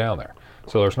aren't going to be down there.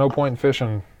 So there's no point in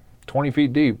fishing 20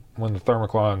 feet deep when the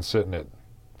thermocline's sitting at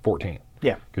 14.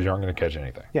 Yeah. Because you aren't going to catch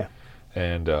anything. Yeah.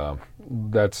 And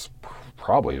that's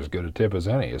probably as good a tip as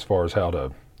any as far as how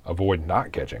to avoid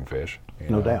not catching fish.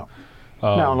 No doubt.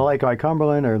 Now, on a lake like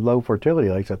Cumberland or low fertility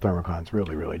lakes, that thermocline's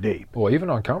really, really deep. Well, even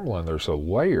on Cumberland, there's a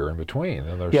layer in between.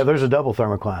 And there's a double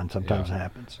thermocline sometimes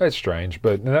happens. It's strange,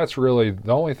 but that's really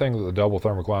the only thing that the double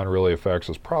thermocline really affects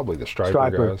is probably the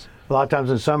striper guys. A lot of times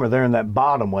in summer, they're in that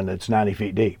bottom one that's 90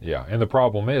 feet deep. Yeah, and the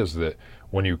problem is that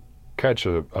when you catch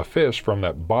a fish from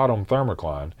that bottom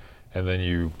thermocline, and then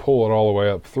you pull it all the way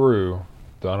up through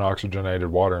the unoxygenated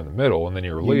water in the middle, and then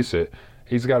you release it,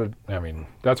 he's got to,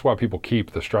 that's why people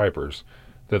keep the stripers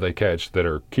that they catch that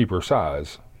are keeper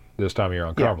size this time of year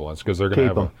on Cumberlands, because they're going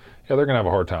to have a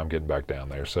hard time getting back down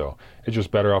there. So it's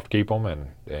just better off to keep them, and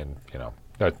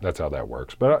that's how that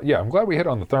works. But I'm glad we hit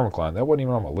on the thermocline. That wasn't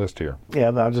even on my list here.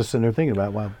 Yeah, but I was just sitting there thinking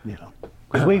about,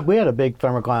 because we had a big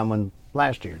thermocline one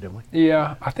last year, didn't we?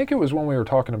 Yeah, I think it was when we were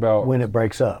talking about when it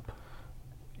breaks up.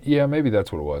 Yeah, maybe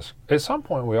that's what it was. At some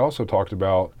point, we also talked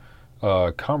about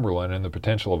Cumberland and the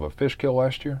potential of a fish kill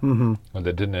last year, and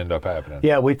that didn't end up happening.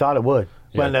 Yeah, we thought it would,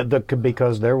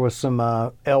 because there was some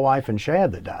alewife and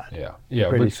shad that died. Yeah,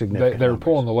 pretty significant. They were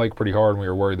pulling the lake pretty hard, and we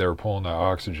were worried they were pulling the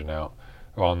oxygen out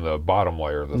on the bottom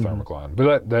layer of the thermocline.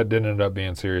 But that didn't end up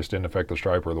being serious. Didn't affect the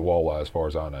striper or the walleye, as far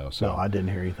as I know. So no, I didn't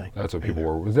hear anything. That's what people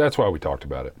were. That's why we talked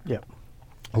about it. Yeah.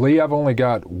 Lee, I've only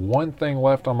got one thing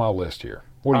left on my list here.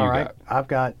 What do you got? I've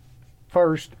got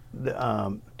first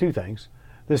two things.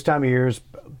 This time of year is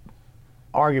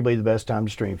arguably the best time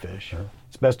to stream fish. Sure.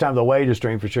 It's the best time of the way to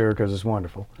stream for sure because it's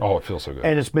wonderful. Oh, it feels so good.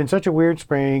 And it's been such a weird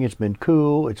spring. It's been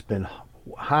cool. It's been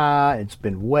high. It's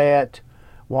been wet.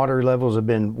 Water levels have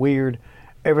been weird.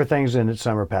 Everything's in its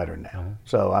summer pattern now.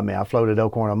 So, I floated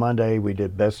Elkhorn on Monday. We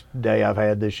did best day I've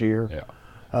had this year.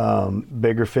 Yeah.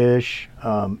 Bigger fish.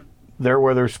 They're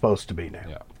where they're supposed to be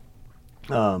now.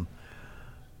 Yeah.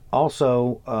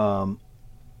 Also,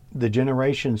 the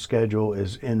generation schedule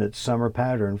is in its summer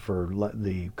pattern for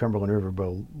the Cumberland River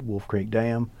Wolf Creek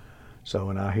Dam. So,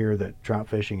 and I hear that trout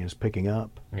fishing is picking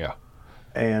up. Yeah.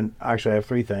 And actually, I have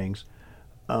three things.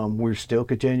 We're still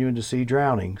continuing to see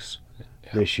drownings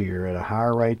this year at a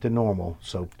higher rate than normal.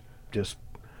 So just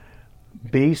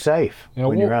be safe You know,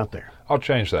 when you're out there. I'll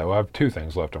change that. I have 2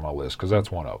 things left on my list because that's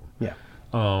one of them.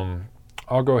 Yeah.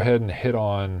 I'll go ahead and hit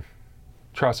on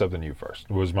try something new first.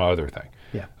 Was my other thing.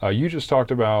 Yeah. You just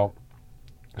talked about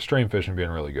stream fishing being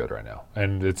really good right now,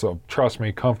 and it's trust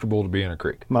me, comfortable to be in a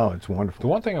creek. Oh, it's The wonderful.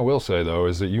 one thing I will say though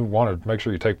is that you want to make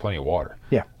sure you take plenty of water.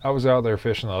 Yeah. I was out there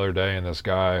fishing the other day, and this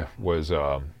guy was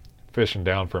fishing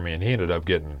down for me, and he ended up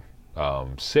getting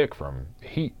sick from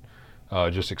heat,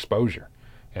 just exposure.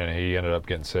 And he ended up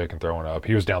getting sick and throwing up.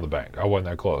 He was down the bank. I wasn't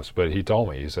that close, but he told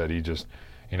me, he said he just,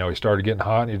 he started getting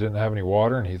hot and he didn't have any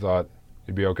water, and he thought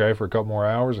he'd be okay for a couple more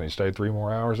hours, and he stayed 3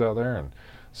 more hours out there. And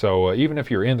so even if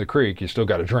you're in the creek, you still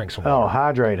got to drink some water. Oh,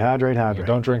 hydrate.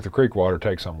 Don't drink the creek water,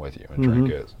 take some with you and drink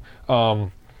it.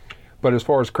 But as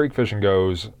far as creek fishing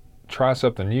goes, try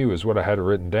something new is what I had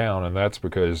written down, and that's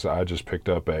because I just picked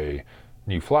up a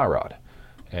new fly rod.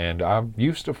 And I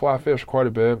used to fly fish quite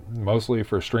a bit, mostly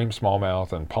for stream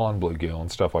smallmouth and pond bluegill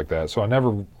and stuff like that.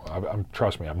 So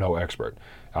trust me, I'm no expert.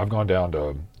 I've gone down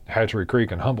to Hatchery Creek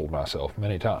and humbled myself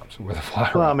many times with a fly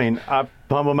rod. Well, I mean, I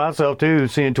humbled myself too,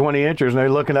 seeing 20 inches, and they're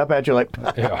looking up at you like,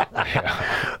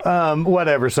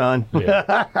 whatever, son.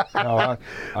 Yeah. No,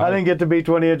 I didn't get to be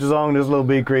 20 inches long in this little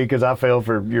B Creek because I fell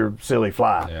for your silly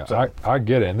fly. Yeah, So, I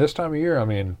get it. And this time of year, I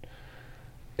mean,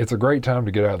 it's a great time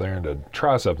to get out there and to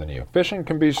try something new. Fishing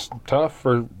can be tough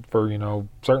for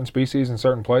certain species in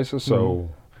certain places,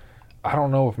 so I don't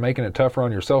know if making it tougher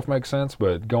on yourself makes sense,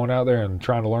 but going out there and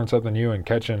trying to learn something new and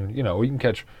catching, you can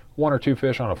catch 1 or 2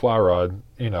 fish on a fly rod,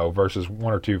 versus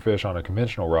 1 or 2 fish on a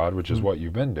conventional rod, which is what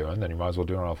you've been doing, then you might as well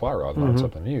do it on a fly rod and learn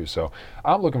something new. So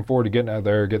I'm looking forward to getting out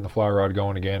there, getting the fly rod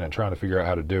going again and trying to figure out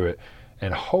how to do it.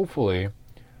 And hopefully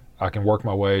I can work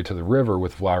my way to the river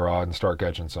with fly rod and start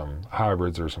catching some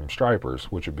hybrids or some stripers,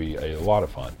 which would be a lot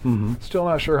of fun. Still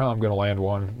not sure how I'm going to land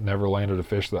one. Never landed a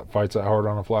fish that fights that hard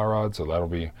on a fly rod, so that'll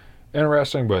be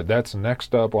interesting. But that's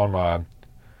next up on my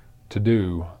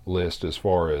to-do list as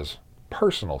far as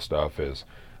personal stuff is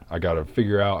I got to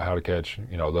figure out how to catch,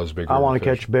 those big I want to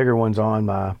fish. catch bigger ones on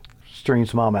my stream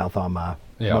smallmouth on my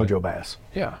Mojo bass.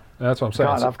 Yeah, that's what I'm saying.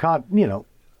 I've caught,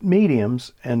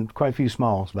 mediums and quite a few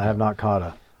smalls, but I have not caught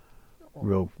a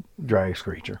real drag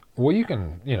screecher. Well, you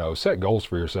can, set goals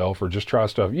for yourself or just try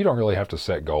stuff. You don't really have to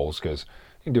set goals because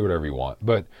you can do whatever you want.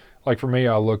 But like for me,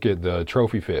 I look at the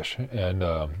trophy fish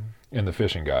and in the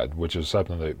fishing guide, which is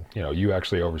something that, you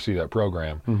actually oversee that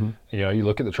program. You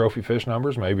look at the trophy fish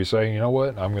numbers, maybe say, you know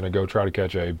what, I'm going to go try to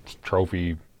catch a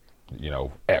trophy,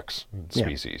 X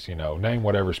species, name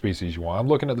whatever species you want. I'm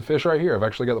looking at the fish right here. I've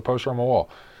actually got the poster on my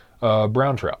wall.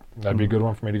 Brown trout. That'd be a good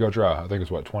one for me to go try. I think it's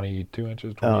 22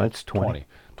 inches? 20, Oh, it's 20.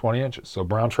 20 inches. So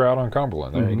brown trout on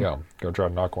Cumberland. There you go. Go try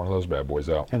to knock one of those bad boys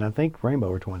out. And I think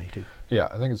rainbow are 22. Yeah,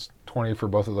 I think it's 20 for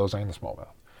both of those and the smallmouth.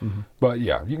 But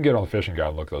yeah, you can get on the fishing guide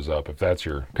and look those up if that's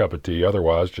your cup of tea.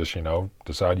 Otherwise, just,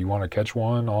 decide you want to catch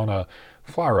one on a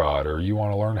fly rod, or you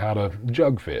want to learn how to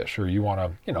jug fish, or you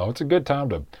want to, it's a good time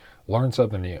to learn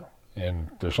something new.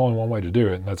 And there's only one way to do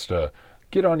it, and that's to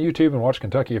get on YouTube and watch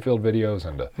Kentucky Afield videos,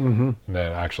 and, and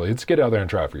then actually it's get out there and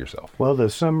try it for yourself. Well, the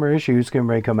summer issues can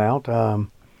ready come out.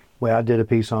 I did a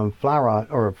piece on fly rod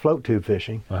or float tube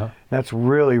fishing. That's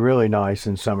really, really nice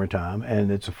in summertime,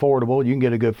 and it's affordable. You can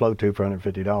get a good float tube for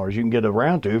 $150. You can get a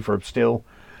round tube for still.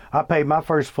 I paid my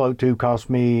first float tube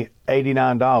cost me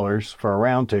 $89 for a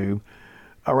round tube.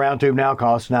 A round tube now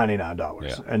costs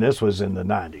 $99, and this was in the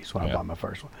 90s when I bought my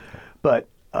first one. But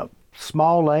a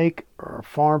small lake or a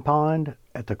farm pond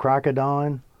at the crack of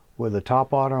dawn with a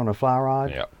topwater on a fly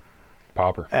rod. Yeah,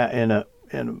 popper.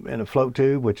 In a float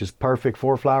tube, which is perfect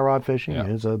for fly rod fishing,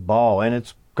 is a ball, and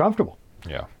it's comfortable.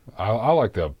 Yeah, I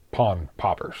like the pond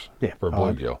poppers for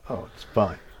bluegill. Oh, it's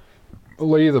fun.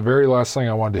 Lee, the very last thing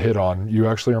I wanted to hit on, you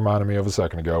actually reminded me of a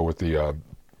second ago with the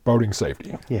boating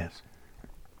safety. Yes.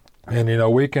 And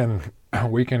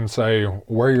we can say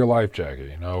wear your life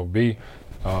jacket. Be,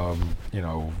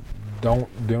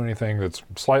 don't do anything that's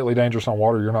slightly dangerous on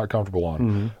water you're not comfortable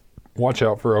on. Watch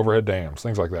out for overhead dams,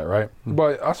 things like that, right?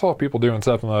 But I saw people doing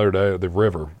something the other day at the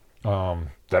river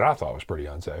that I thought was pretty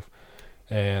unsafe.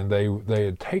 And they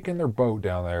had taken their boat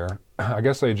down there. I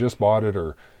guess they just bought it,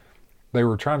 or they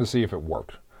were trying to see if it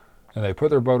worked. And they put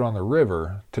their boat on the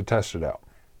river to test it out,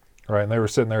 right? And they were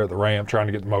sitting there at the ramp trying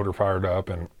to get the motor fired up.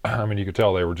 And I mean, you could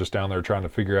tell they were just down there trying to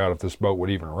figure out if this boat would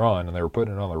even run, and they were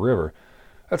putting it on the river.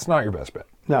 That's not your best bet.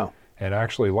 No. And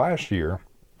actually last year,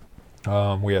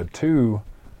 we had 2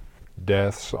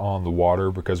 deaths on the water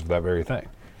because of that very thing,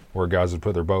 where guys had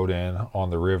put their boat in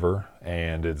on the river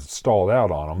and it stalled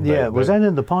out on them. Was that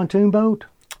in the pontoon boat?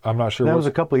 I'm not sure. That was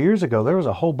a couple of years ago. There was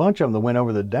a whole bunch of them that went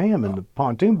over the dam in the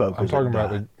pontoon boat. I'm talking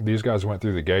about these guys went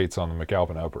through the gates on the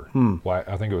McAlpin Upper.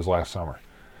 I think it was last summer.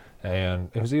 And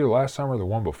it was either last summer or the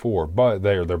one before, but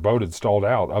their boat had stalled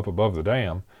out up above the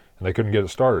dam, and they couldn't get it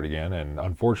started again. And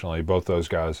unfortunately, both those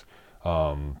guys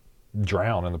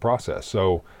drowned in the process.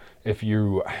 So if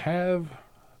you have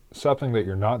something that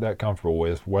you're not that comfortable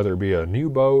with, whether it be a new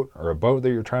boat or a boat that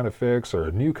you're trying to fix or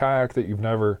a new kayak that you've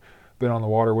never been on the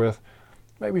water with,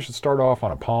 maybe you should start off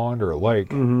on a pond or a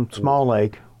lake. Small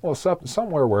lake. Well,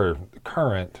 somewhere where the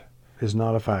current is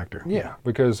not a factor. Yeah,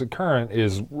 because the current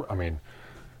is,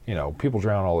 people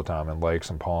drown all the time in lakes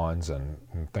and ponds and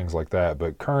things like that,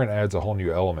 but current adds a whole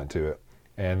new element to it.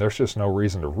 And there's just no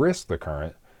reason to risk the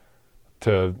current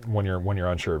when you're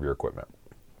unsure of your equipment.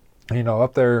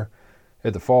 Up there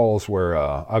at the falls where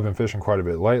I've been fishing quite a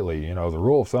bit lately, the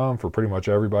rule of thumb for pretty much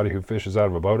everybody who fishes out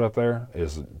of a boat up there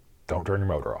is don't turn your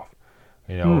motor off.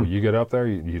 You get up there,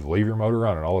 you leave your motor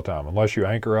running all the time, unless you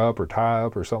anchor up or tie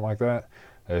up or something like that.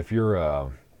 If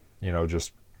you're,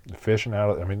 just fishing out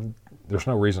of, there's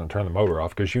no reason to turn the motor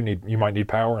off because you might need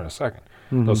power in a second.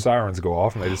 Those sirens go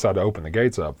off and they decide to open the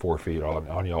gates up 4 feet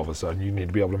on you all of a sudden. You need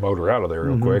to be able to motor out of there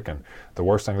real quick, and the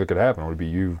worst thing that could happen would be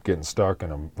you getting stuck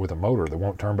with a motor that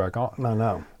won't turn back on. I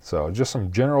know. So just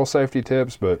some general safety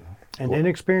tips, but... And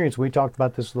inexperience, we talked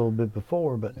about this a little bit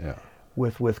before, but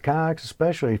with kayaks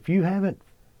especially, if you haven't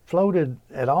floated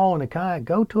at all in a kayak,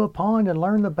 go to a pond and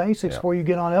learn the basics before you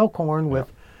get on Elkhorn with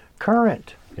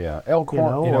current. Yeah,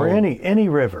 Elkhorn, or any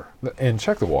river. And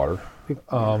check the water.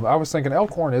 I was thinking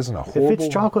Elkhorn isn't a horrible... If it's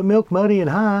chocolate milk, muddy, and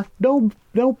high, don't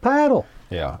paddle.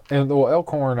 Yeah, and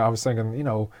Elkhorn, I was thinking,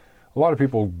 a lot of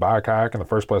people buy a kayak and the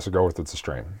first place to go with it's a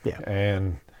stream. Yeah.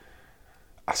 And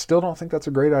I still don't think that's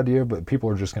a great idea, but people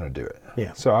are just going to do it.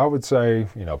 Yeah. So I would say,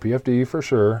 PFD for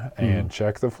sure, and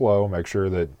check the flow, make sure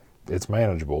that it's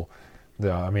manageable.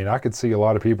 I could see a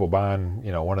lot of people buying,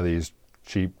 one of these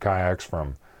cheap kayaks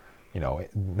from,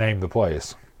 name the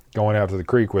place, going out to the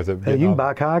creek with it. Hey, you can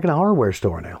buy a kayak in a hardware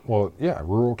store now. Well, yeah,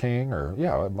 Rural King or,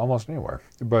 almost anywhere.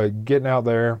 But getting out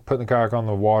there, putting the kayak on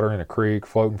the water in a creek,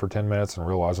 floating for 10 minutes and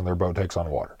realizing their boat takes on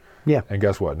water. Yeah. And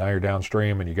guess what? Now you're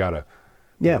downstream and you got to,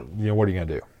 what are you going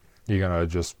to do? You're going to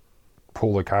just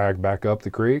pull the kayak back up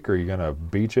the creek, or are you going to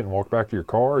beach it and walk back to your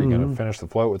car? Or are you going to finish the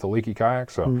float with a leaky kayak?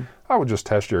 So I would just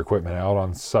test your equipment out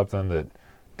on something that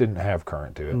didn't have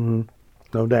current to it.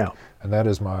 No doubt. And that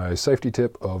is my safety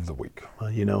tip of the week.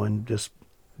 Well, and just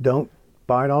don't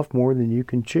bite off more than you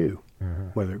can chew,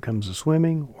 whether it comes to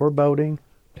swimming or boating.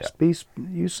 Just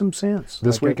use some sense.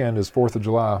 This weekend is 4th of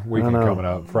July weekend coming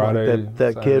up. Friday.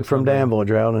 That kid from Danville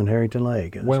drowned in Harrington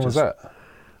Lake. When was that?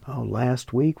 Oh,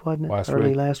 last week, wasn't it?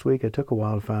 Early last week. It took a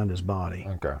while to find his body.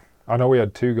 Okay. I know we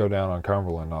had 2 go down on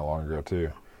Cumberland not long ago,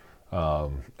 too.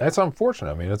 That's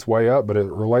unfortunate. It's way up, but it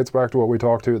relates back to what we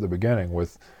talked to at the beginning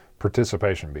with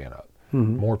participation being up.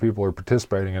 More people are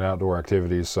participating in outdoor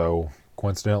activities, so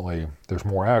coincidentally, there's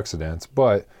more accidents.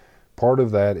 But part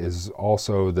of that is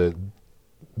also that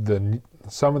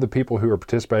some of the people who are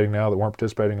participating now that weren't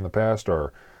participating in the past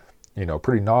are,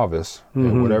 pretty novice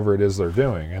in whatever it is they're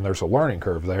doing, and there's a learning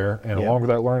curve there, and along with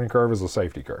that learning curve is a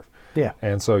safety curve. Yeah.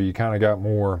 And so you kind of got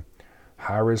more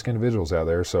high-risk individuals out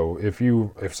there. So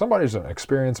if somebody's an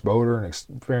experienced boater, an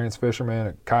experienced fisherman,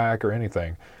 a kayak or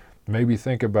anything, maybe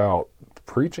think about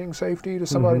preaching safety to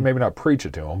somebody. Maybe not preach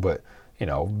it to them, but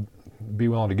be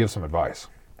willing to give some advice,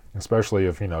 especially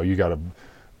if you got a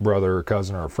brother or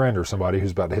cousin or a friend or somebody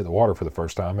who's about to hit the water for the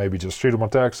first time. Maybe just shoot them a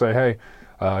text, say, hey,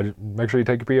 make sure you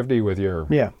take your PFD with you, or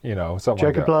something check like that.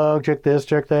 Check your plug, check this,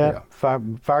 check that.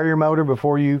 Fire your motor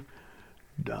before you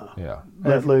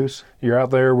let loose. You're out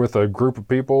there with a group of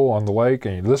people on the lake,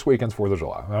 and this weekend's 4th of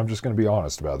July. I'm just going to be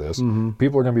honest about this.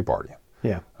 People are going to be partying.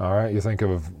 Yeah. All right. You think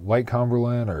of Lake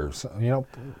Cumberland, or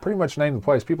pretty much name the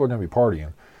place. People are going to be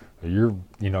partying.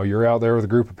 You're out there with a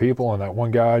group of people, and that one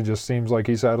guy just seems like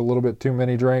he's had a little bit too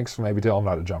many drinks. Maybe tell him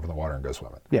not to jump in the water and go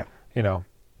swimming. Yeah.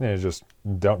 Just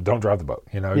don't drive the boat.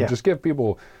 Just give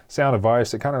people sound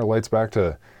advice. It kind of relates back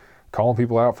to calling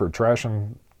people out for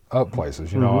trashing up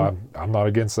places. I'm not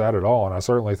against that at all, and I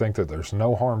certainly think that there's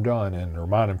no harm done in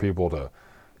reminding people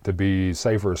to be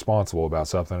safe or responsible about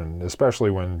something, and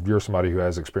especially when you're somebody who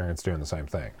has experience doing the same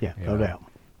thing. Yeah, no doubt.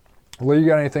 Lee, you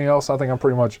got anything else? I think I'm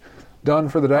pretty much done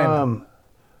for the day.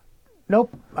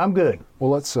 Nope, I'm good. Well,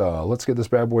 let's get this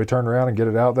bad boy turned around and get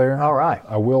it out there. All right.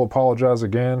 I will apologize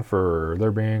again for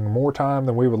there being more time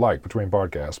than we would like between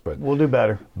podcasts, but we'll do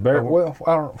better.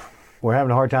 Well, we're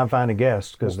having a hard time finding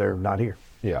guests because they're not here.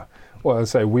 Yeah. Well, I'd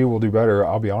say we will do better.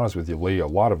 I'll be honest with you, Lee. A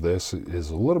lot of this is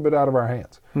a little bit out of our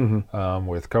hands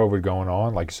with COVID going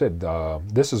on. Like you said,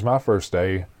 this is my first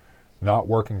day not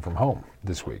working from home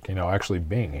this week, actually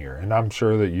being here. And I'm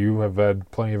sure that you have had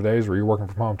plenty of days where you're working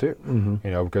from home too,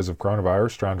 because of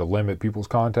coronavirus, trying to limit people's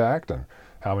contact and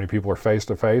how many people are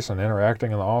face-to-face and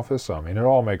interacting in the office. I mean, it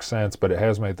all makes sense, but it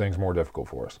has made things more difficult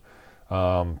for us.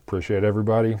 Appreciate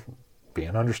everybody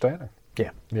being understanding. Yeah,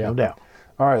 no doubt.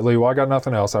 All right, Lee, well, I got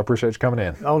nothing else. I appreciate you coming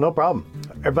in. Oh, no problem.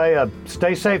 Everybody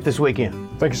stay safe this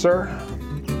weekend. Thank you, sir.